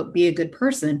 quote unquote, be a good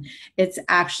person. It's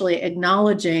actually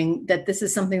acknowledging that this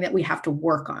is something that we have to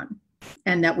work on,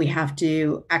 and that we have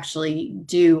to actually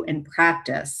do and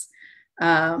practice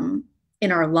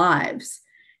in our lives.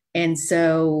 And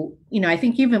so, I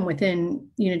think even within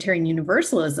Unitarian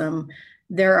Universalism,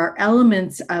 there are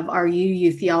elements of our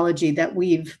UU theology that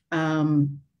we've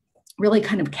really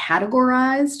kind of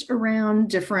categorized around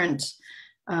different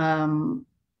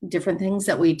things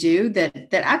that we do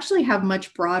that actually have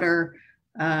much broader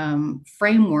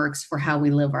frameworks for how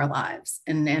we live our lives.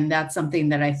 And that's something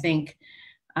that I think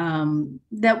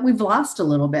that we've lost a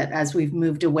little bit as we've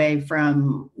moved away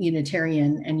from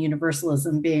Unitarian and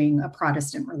Universalism being a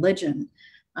Protestant religion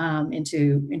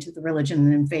into the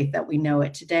religion and faith that we know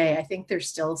it today. I think there's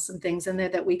still some things in there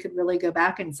that we could really go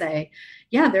back and say,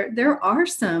 yeah, there are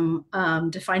some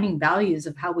defining values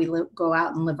of how we go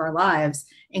out and live our lives,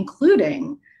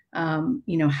 including,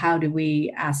 how do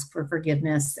we ask for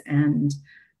forgiveness and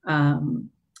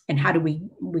how do we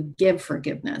give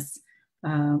forgiveness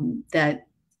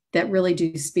that really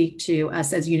do speak to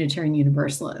us as Unitarian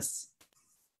Universalists.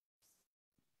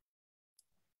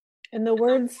 And the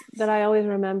words that I always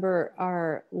remember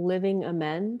are living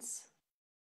amends,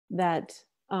 that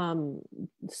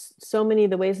so many of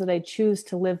the ways that I choose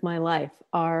to live my life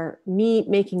are me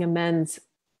making amends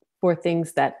for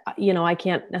things that, I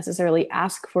can't necessarily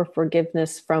ask for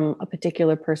forgiveness from a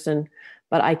particular person,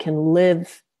 but I can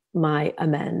live my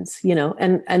amends,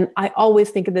 and I always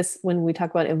think of this when we talk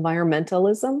about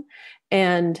environmentalism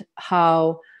and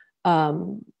how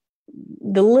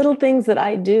the little things that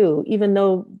I do, even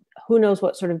though who knows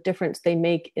what sort of difference they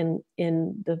make in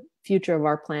the future of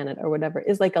our planet or whatever,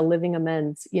 is like a living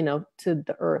amends, to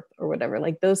the earth or whatever.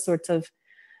 Like those sorts of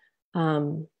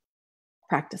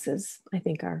practices, I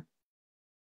think, are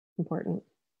important.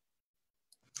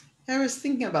 I was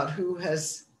thinking about who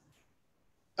has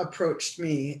approached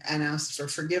me and asked for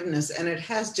forgiveness, and it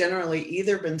has generally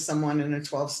either been someone in a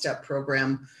 12-step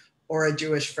program or a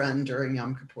Jewish friend during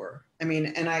Yom Kippur.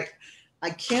 And I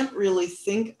can't really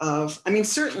think of,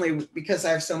 certainly because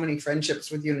I have so many friendships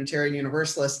with Unitarian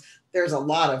Universalists, there's a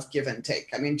lot of give and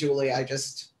take. Julie, I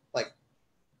just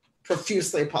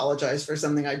profusely apologize for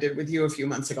something I did with you a few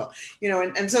months ago,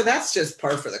 and so that's just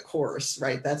par for the course,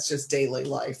 right? That's just daily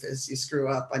life as you screw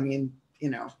up.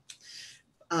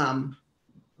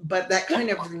 But that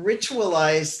kind of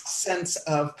ritualized sense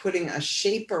of putting a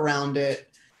shape around it,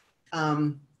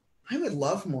 I would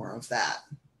love more of that,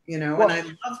 and I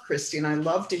love Christine. I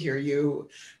love to hear you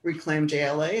reclaim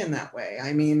JLA in that way.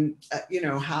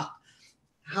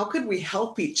 How could we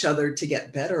help each other to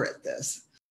get better at this?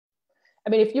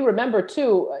 If you remember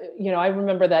too, I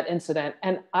remember that incident,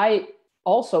 and I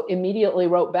also immediately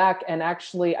wrote back, and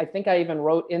actually, I think I even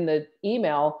wrote in the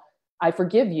email, I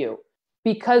forgive you.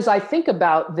 Because I think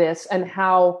about this and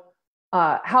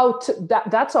that's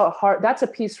a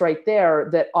piece right there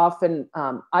that often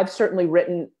I've certainly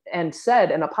written and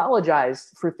said and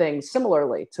apologized for things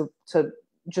similarly to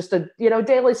just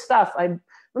daily stuff. I'm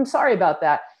sorry about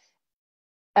that,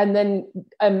 and then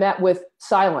I'm met with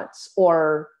silence,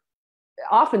 or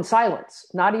often silence.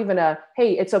 Not even a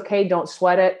hey, it's okay, don't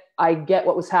sweat it. I get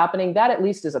what was happening. That at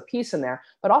least is a piece in there.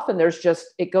 But often there's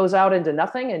just it goes out into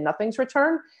nothing and nothing's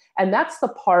returned. And that's the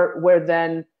part where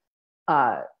then,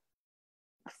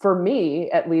 for me,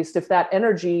 at least, if that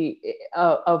energy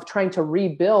of trying to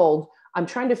rebuild, I'm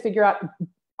trying to figure out,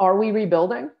 are we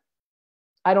rebuilding?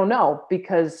 I don't know,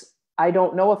 because I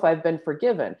don't know if I've been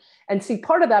forgiven. And see,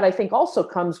 part of that, I think, also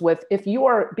comes with if you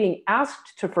are being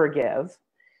asked to forgive,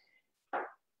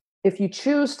 if you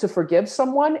choose to forgive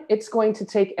someone, it's going to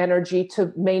take energy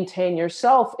to maintain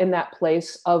yourself in that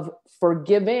place of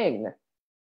forgiving.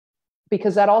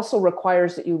 Because that also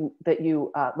requires that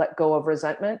you let go of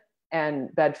resentment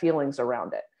and bad feelings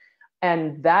around it.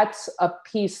 And that's a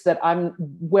piece that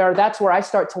that's where I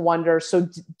start to wonder, so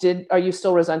are you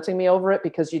still resenting me over it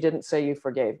because you didn't say you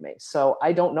forgave me? So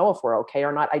I don't know if we're okay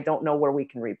or not. I don't know where we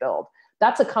can rebuild.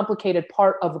 That's a complicated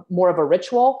part of more of a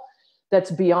ritual that's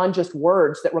beyond just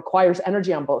words, that requires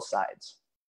energy on both sides.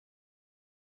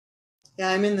 Yeah,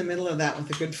 I'm in the middle of that with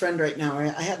a good friend right now.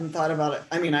 I hadn't thought about it.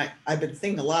 I've been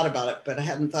thinking a lot about it, but I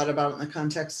hadn't thought about it in the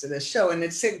context of this show. And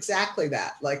it's exactly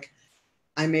that. Like,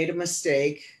 I made a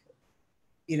mistake.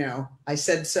 I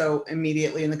said so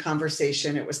immediately in the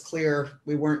conversation. It was clear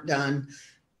we weren't done.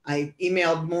 I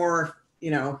emailed more,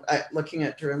 looking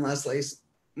at Drew and Leslie's,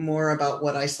 more about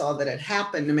what I saw that had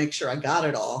happened to make sure I got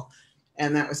it all.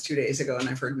 And that was 2 days ago, and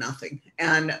I've heard nothing.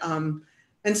 And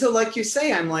so, like you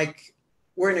say, I'm like,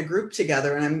 we're in a group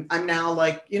together, and I'm now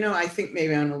like, I think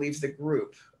maybe I'm going to leave the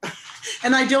group.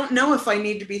 And I don't know if I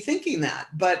need to be thinking that,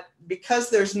 but because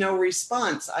there's no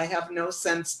response, I have no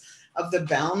sense of the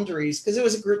boundaries, because it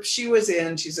was a group she was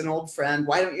in. She's an old friend.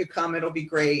 Why don't you come? It'll be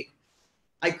great.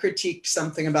 I critiqued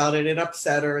something about it. It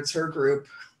upset her. It's her group.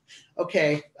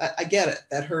 Okay, I get it.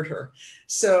 That hurt her.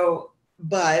 So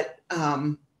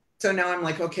now I'm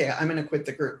like, okay, I'm going to quit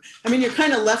the group. You're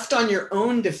kind of left on your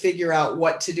own to figure out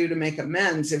what to do to make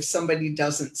amends if somebody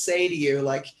doesn't say to you,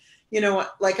 like,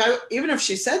 even if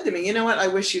she said to me, I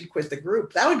wish you'd quit the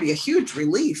group, that would be a huge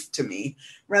relief to me,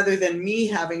 rather than me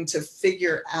having to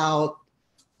figure out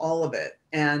all of it.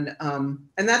 And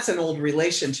that's an old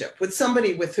relationship. With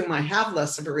somebody with whom I have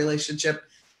less of a relationship,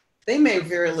 they may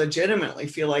very legitimately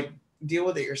feel like, deal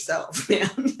with it yourself, man.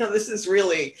 This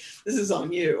is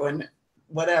on you, and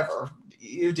whatever,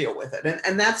 you deal with it.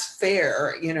 And that's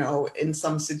fair, in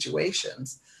some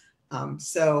situations.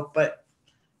 But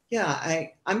yeah,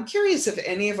 I'm curious if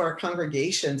any of our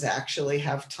congregations actually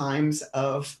have times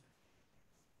of,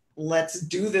 let's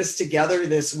do this together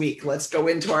this week. Let's go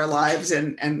into our lives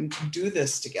and do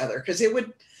this together. Because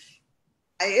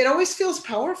it always feels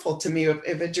powerful to me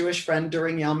if a Jewish friend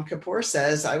during Yom Kippur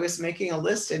says, I was making a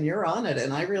list and you're on it.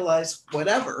 And I realize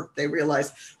whatever they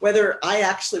realize, whether I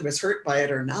actually was hurt by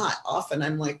it or not. Often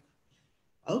I'm like,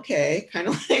 okay, kind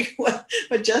of like what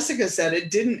Jessica said,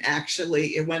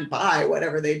 it went by,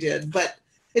 whatever they did. But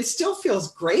it still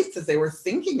feels great that they were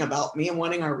thinking about me and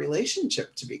wanting our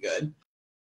relationship to be good.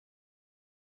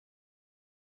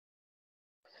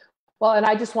 Well, and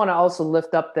I just want to also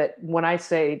lift up that when I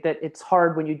say that it's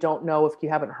hard when you don't know if you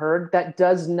haven't heard, that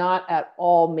does not at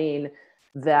all mean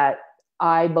that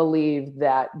I believe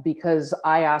that because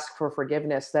I ask for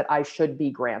forgiveness that I should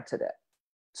be granted it.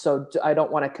 So I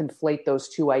don't want to conflate those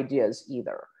two ideas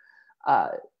either.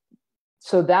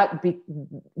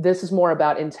 This is more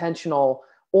about intentional,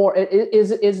 or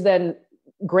is then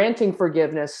granting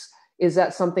forgiveness. Is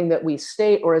that something that we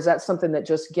state, or is that something that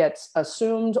just gets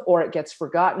assumed, or it gets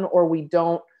forgotten, or we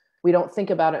don't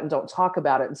think about it and don't talk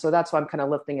about it? And so that's why I'm kind of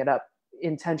lifting it up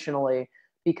intentionally,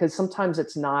 because sometimes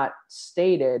it's not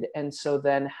stated. And so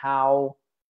then how,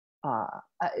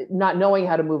 not knowing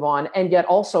how to move on, and yet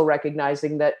also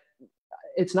recognizing that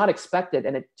it's not expected.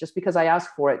 And just because I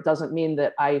ask for it doesn't mean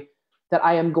that I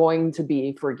am going to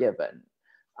be forgiven.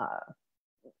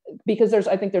 Because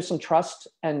I think there's some trust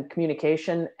and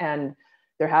communication, and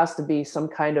there has to be some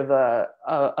kind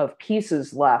of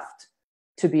pieces left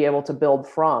to be able to build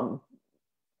from.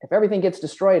 If everything gets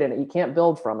destroyed in it, you can't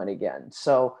build from it again.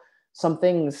 So some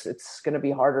things it's going to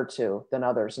be harder to than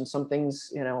others, and some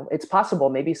things, it's possible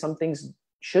maybe some things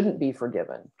shouldn't be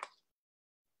forgiven.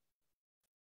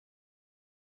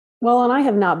 Well, and I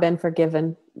have not been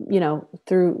forgiven,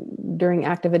 during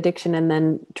active addiction and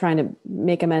then trying to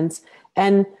make amends.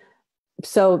 And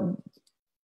so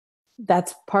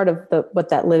that's part of what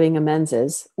that living amends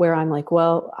is, where I'm like,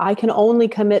 well, I can only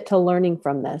commit to learning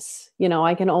from this.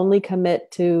 I can only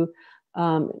commit to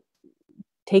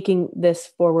taking this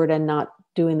forward and not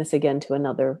doing this again to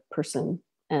another person.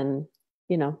 And,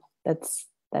 that's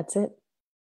it.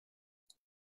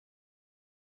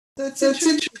 That's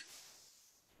interesting.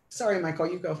 Sorry, Michael,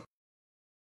 you go.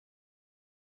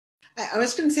 I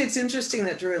was going to say, it's interesting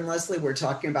that Drew and Leslie were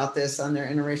talking about this on their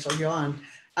interracial yawn.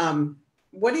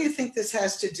 What do you think this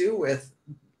has to do with?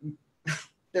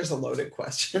 There's a loaded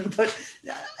question, but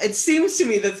it seems to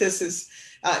me that this is,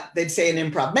 they'd say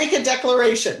in improv, make a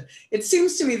declaration. It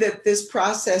seems to me that this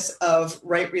process of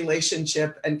right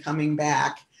relationship and coming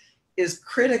back is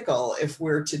critical if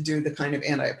we're to do the kind of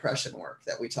anti-oppression work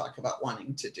that we talk about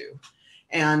wanting to do.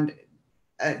 And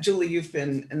Julie, you've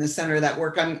been in the center of that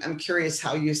work. I'm curious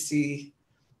how you see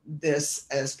this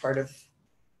as part of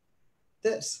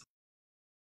this.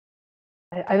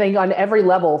 I think on every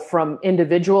level, from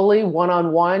individually,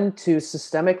 one-on-one, to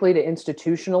systemically, to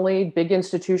institutionally, big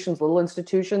institutions, little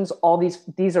institutions, all these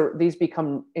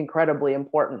become incredibly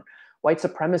important. White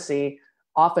supremacy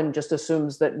often just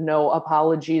assumes that no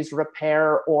apologies,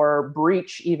 repair, or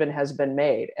breach even has been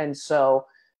made. And so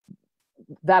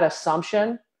that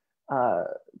assumption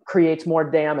creates more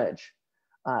damage.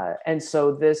 And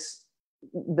so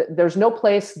there's no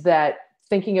place that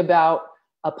thinking about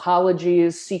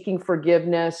apologies, seeking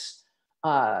forgiveness,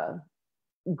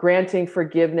 granting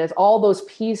forgiveness, all those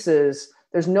pieces,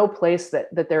 there's no place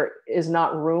that there is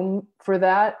not room for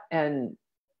that. And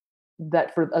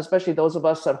that for especially those of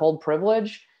us that hold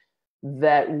privilege,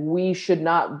 that we should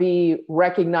not be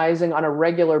recognizing on a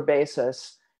regular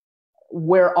basis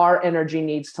where our energy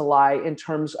needs to lie in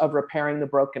terms of repairing the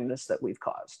brokenness that we've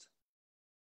caused.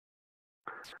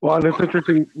 Well, and it's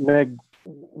interesting, Meg,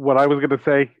 what I was going to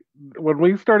say when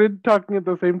we started talking at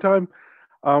the same time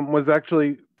was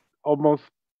actually almost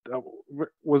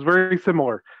was very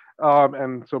similar.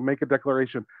 And so make a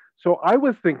declaration. So I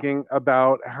was thinking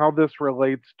about how this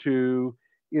relates to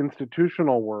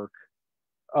institutional work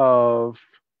of,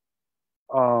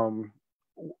 and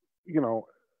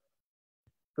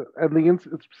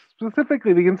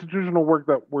specifically the institutional work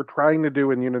that we're trying to do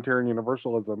in Unitarian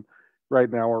Universalism right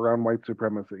now around white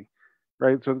supremacy,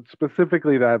 right? So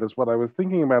specifically that is what I was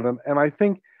thinking about. And I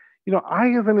think, I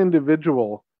as an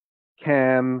individual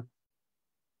can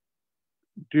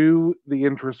do the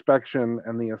introspection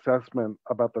and the assessment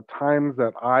about the times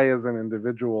that I, as an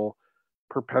individual,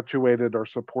 perpetuated or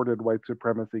supported white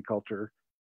supremacy culture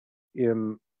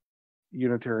in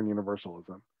Unitarian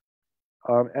Universalism.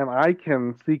 And I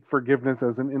can seek forgiveness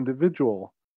as an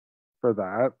individual for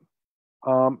that.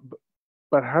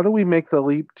 But how do we make the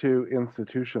leap to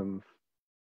institutions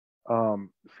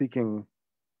seeking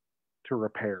to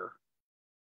repair,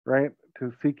 right?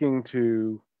 To seeking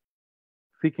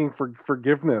for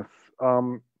forgiveness,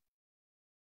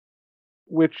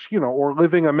 which, or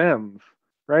living amends,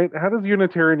 right? How does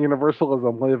Unitarian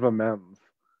Universalism live amends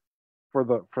for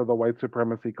the white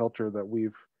supremacy culture that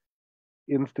we've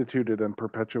instituted and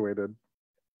perpetuated,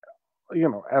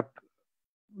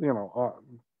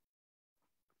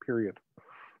 period.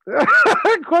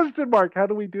 Question mark. How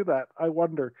do we do that? I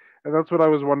wonder. And that's what I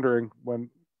was wondering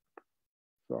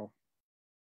so.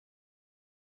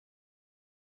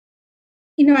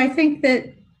 I think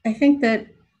that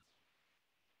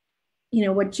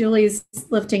what Julie's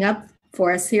lifting up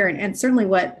for us here, and certainly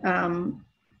what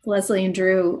Leslie and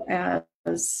Drew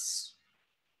as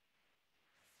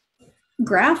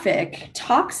graphic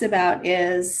talks about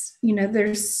is,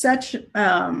 there's such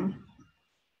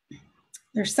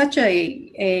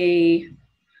a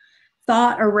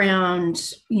thought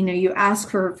around, you ask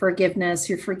for forgiveness,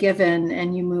 you're forgiven,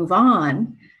 and you move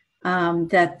on.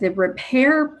 That the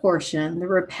repair portion, the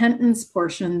repentance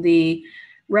portion, the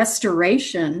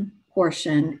restoration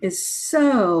portion is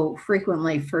so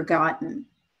frequently forgotten,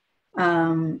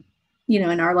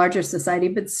 in our larger society,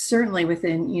 but certainly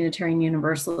within Unitarian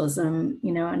Universalism,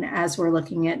 and as we're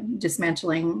looking at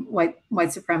dismantling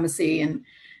white supremacy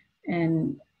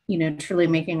and truly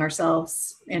making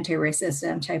ourselves anti-racist,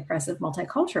 anti-oppressive,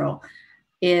 multicultural,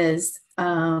 is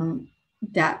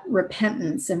that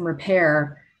repentance and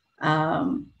repair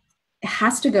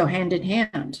has to go hand in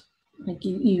hand. Like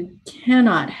you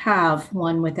cannot have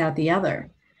one without the other.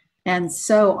 And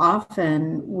so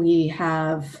often we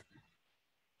have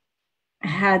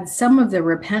had some of the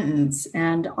repentance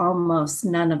and almost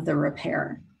none of the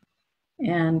repair.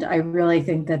 And I really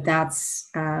think that's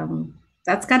got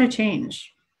to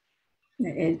change.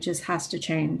 It just has to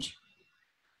change.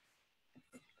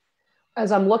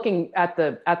 As I'm looking at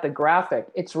the graphic,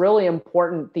 it's really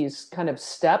important, these kind of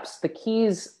steps, the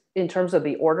keys in terms of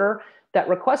the order, that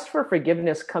request for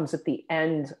forgiveness comes at the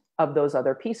end of those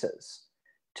other pieces.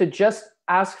 To just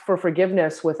ask for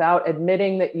forgiveness without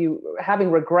admitting that you having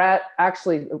regret,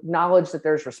 actually acknowledge that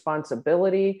there's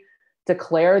responsibility,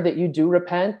 declare that you do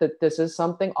repent, that this is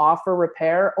something, offer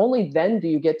repair, only then do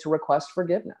you get to request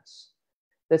forgiveness.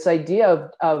 This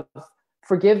idea of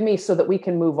forgive me so that we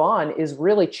can move on is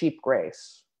really cheap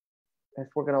grace. If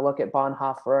we're going to look at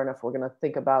Bonhoeffer and if we're going to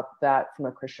think about that from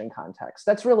a Christian context,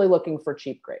 that's really looking for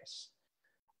cheap grace.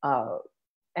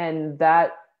 And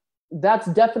that's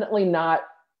definitely not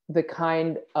the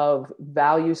kind of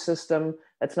value system,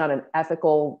 that's not an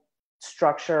ethical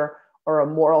structure or a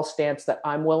moral stance that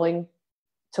I'm willing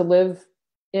to live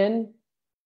in,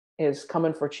 is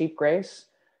coming for cheap grace.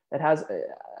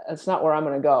 It's not where I'm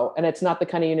going to go. And it's not the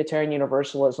kind of Unitarian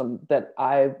Universalism that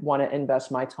I want to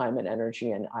invest my time and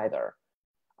energy in either.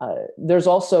 There's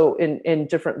also in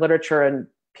different literature and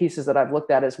pieces that I've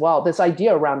looked at as well, this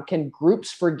idea around can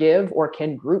groups forgive or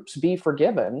can groups be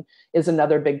forgiven is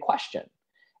another big question.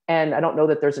 And I don't know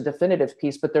that there's a definitive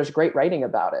piece, but there's great writing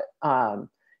about it.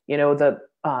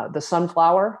 The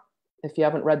Sunflower, if you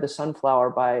haven't read The Sunflower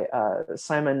by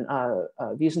Simon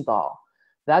Wiesenthal,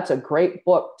 that's a great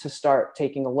book to start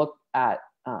taking a look at.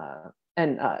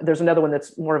 And there's another one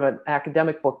that's more of an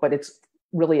academic book, but it's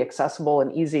really accessible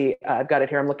and easy. I've got it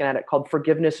here. I'm looking at it, called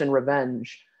Forgiveness and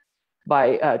Revenge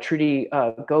by Trudy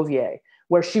Gouvier,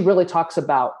 where she really talks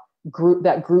about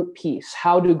that group piece.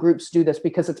 How do groups do this?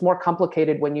 Because it's more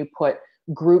complicated when you put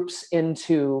groups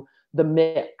into the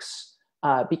mix,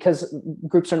 because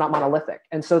groups are not monolithic.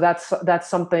 And so that's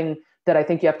something that I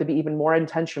think you have to be even more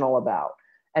intentional about.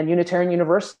 And Unitarian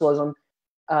Universalism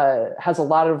has a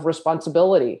lot of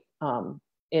responsibility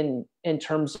in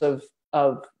terms of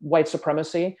white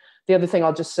supremacy. The other thing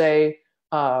I'll just say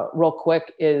real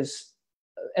quick is,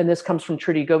 and this comes from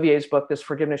Trudy Gauvier's book, this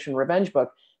Forgiveness and Revenge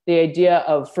book, the idea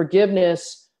of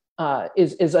forgiveness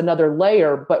is another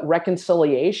layer, but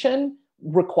reconciliation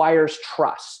requires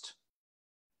trust.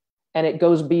 And it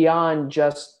goes beyond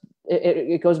just,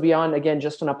 it goes beyond, again,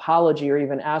 just an apology or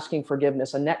even asking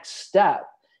forgiveness. A next step,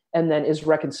 and then, is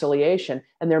reconciliation.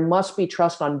 And there must be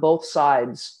trust on both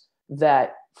sides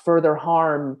that further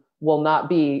harm will not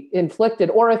be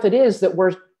inflicted, or if it is, that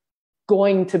we're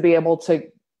going to be able to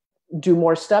do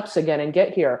more steps again and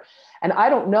get here. And I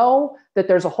don't know that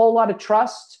there's a whole lot of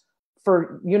trust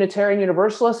for Unitarian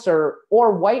Universalists or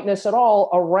whiteness at all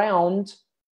around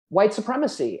white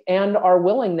supremacy and our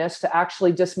willingness to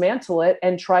actually dismantle it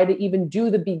and try to even do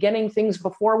the beginning things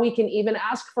before we can even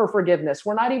ask for forgiveness.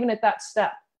 We're not even at that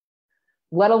step,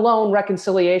 let alone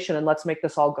reconciliation and let's make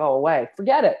this all go away.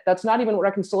 Forget it. That's not even what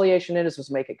reconciliation is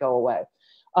make it go away.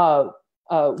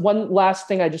 One last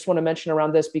thing I just want to mention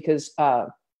around this, because,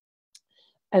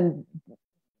 and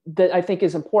that I think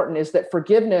is important, is that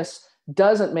forgiveness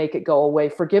doesn't make it go away.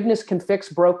 Forgiveness can fix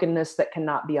brokenness that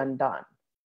cannot be undone.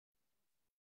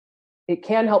 It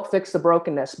can help fix the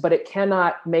brokenness, but it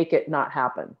cannot make it not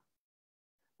happen.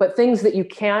 But things that you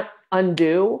can't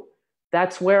undo,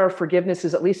 that's where forgiveness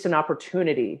is at least an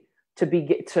opportunity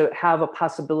to have a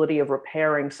possibility of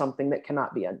repairing something that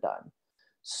cannot be undone.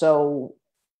 So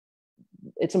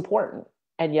it's important,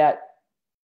 and yet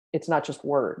it's not just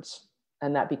words,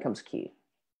 and that becomes key.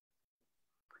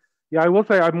 Yeah, I will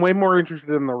say I'm way more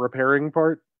interested in the repairing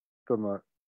part than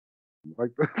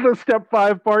the step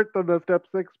 5 part than the step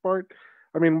 6 part.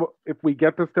 I mean, if we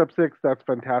get to step 6, that's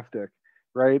fantastic,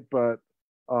 right? But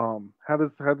how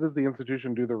does the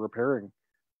institution do the repairing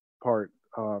part?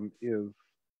 Is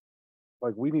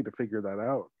like, we need to figure that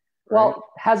out. Right? Well,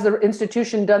 has the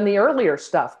institution done the earlier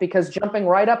stuff? Because jumping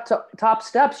right up to top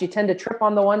steps, you tend to trip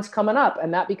on the ones coming up,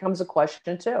 and that becomes a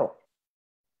question too.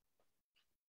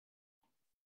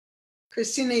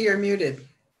 Christina, you're muted.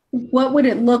 What would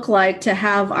it look like to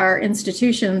have our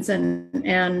institutions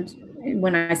and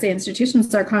when I say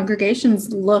institutions, our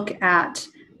congregations look at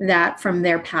that from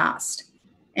their past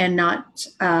and not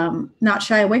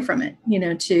shy away from it,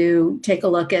 to take a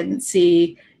look and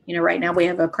see, right now we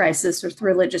have a crisis with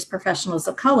religious professionals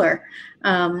of color,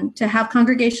 to have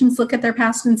congregations look at their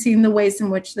past and seeing the ways in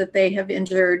which that they have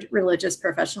injured religious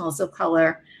professionals of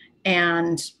color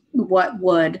and what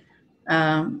would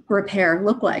repair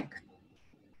look like.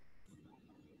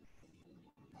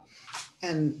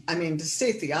 And I mean, to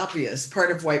state the obvious, part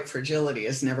of white fragility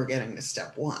is never getting to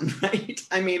step 1, right?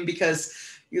 I mean, because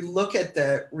you look at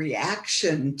the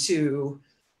reaction to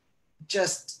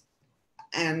just,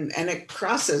 and it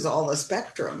crosses all the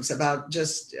spectrums about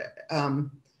just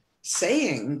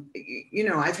saying,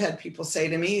 I've had people say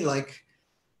to me, like,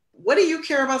 what do you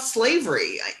care about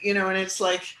slavery? And it's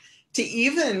like, to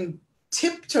even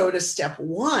tiptoe to step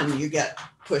 1, you get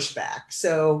pushback.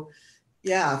 So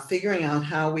yeah, figuring out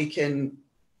how we can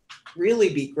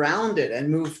really be grounded and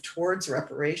move towards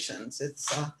reparations.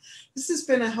 This has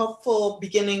been a helpful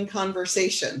beginning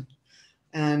conversation,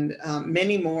 and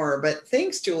many more. But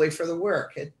thanks, Julie, for the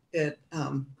work.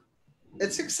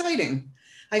 It's exciting.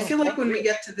 I feel like when we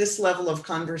get to this level of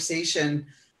conversation,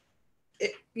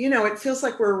 it feels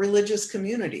like we're a religious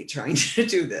community trying to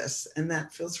do this, and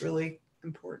that feels really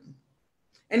important.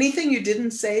 Anything you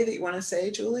didn't say that you want to say,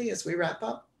 Julie, as we wrap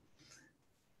up?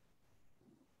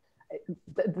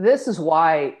 This is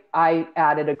why I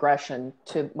added aggression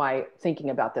to my thinking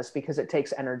about this, because it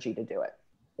takes energy to do it.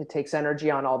 It takes energy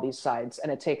on all these sides,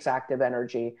 and it takes active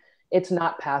energy. It's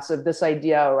not passive. This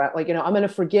idea, right, like, I'm going to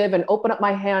forgive and open up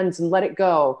my hands and let it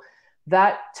go.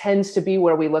 That tends to be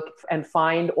where we look and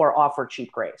find or offer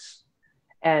cheap grace.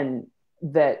 And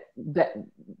that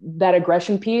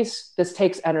aggression piece, this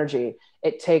takes energy.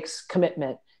 It takes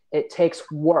commitment. It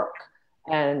takes work.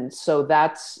 And so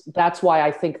that's why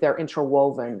I think they're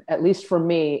interwoven, at least for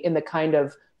me, in the kind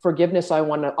of forgiveness I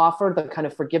want to offer, the kind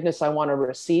of forgiveness I want to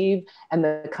receive, and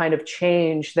the kind of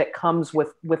change that comes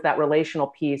with that relational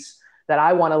piece that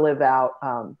I want to live out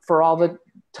for all the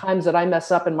times that I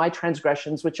mess up in my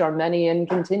transgressions, which are many and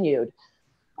continued.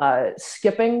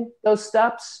 Skipping the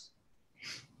steps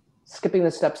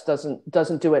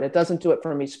doesn't do it. It doesn't do it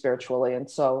for me spiritually. And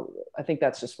so I think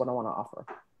that's just what I want to offer.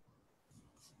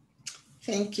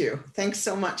 Thank you. Thanks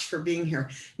so much for being here.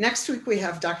 Next week, we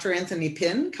have Dr. Anthony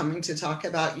Pinn coming to talk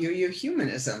about VUU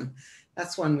humanism.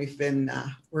 That's one we've been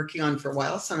working on for a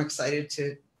while, so I'm excited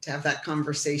to have that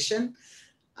conversation.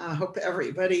 I hope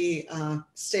everybody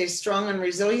stays strong and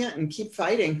resilient and keep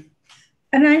fighting.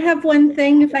 And I have one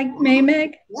thing, if I may,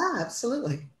 Meg. Yeah,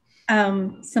 absolutely.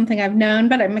 Something I've known,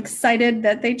 but I'm excited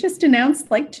that they just announced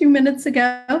like 2 minutes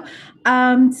ago.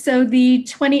 So the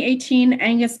 2018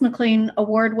 Angus MacLean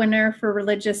Award winner for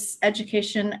Religious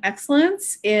Education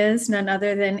Excellence is none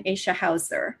other than Aisha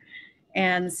Hauser.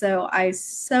 And so I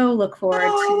so look forward to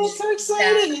I'm so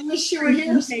excited. I wish you were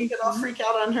here so we could all freak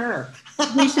out on her.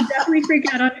 We should definitely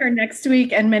freak out on her next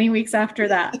week and many weeks after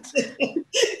that.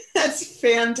 That's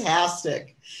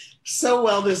fantastic. So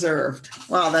well deserved.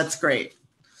 Wow, that's great.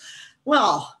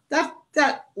 Well,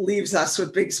 that leaves us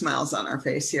with big smiles on our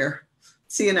face here.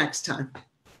 See you next time.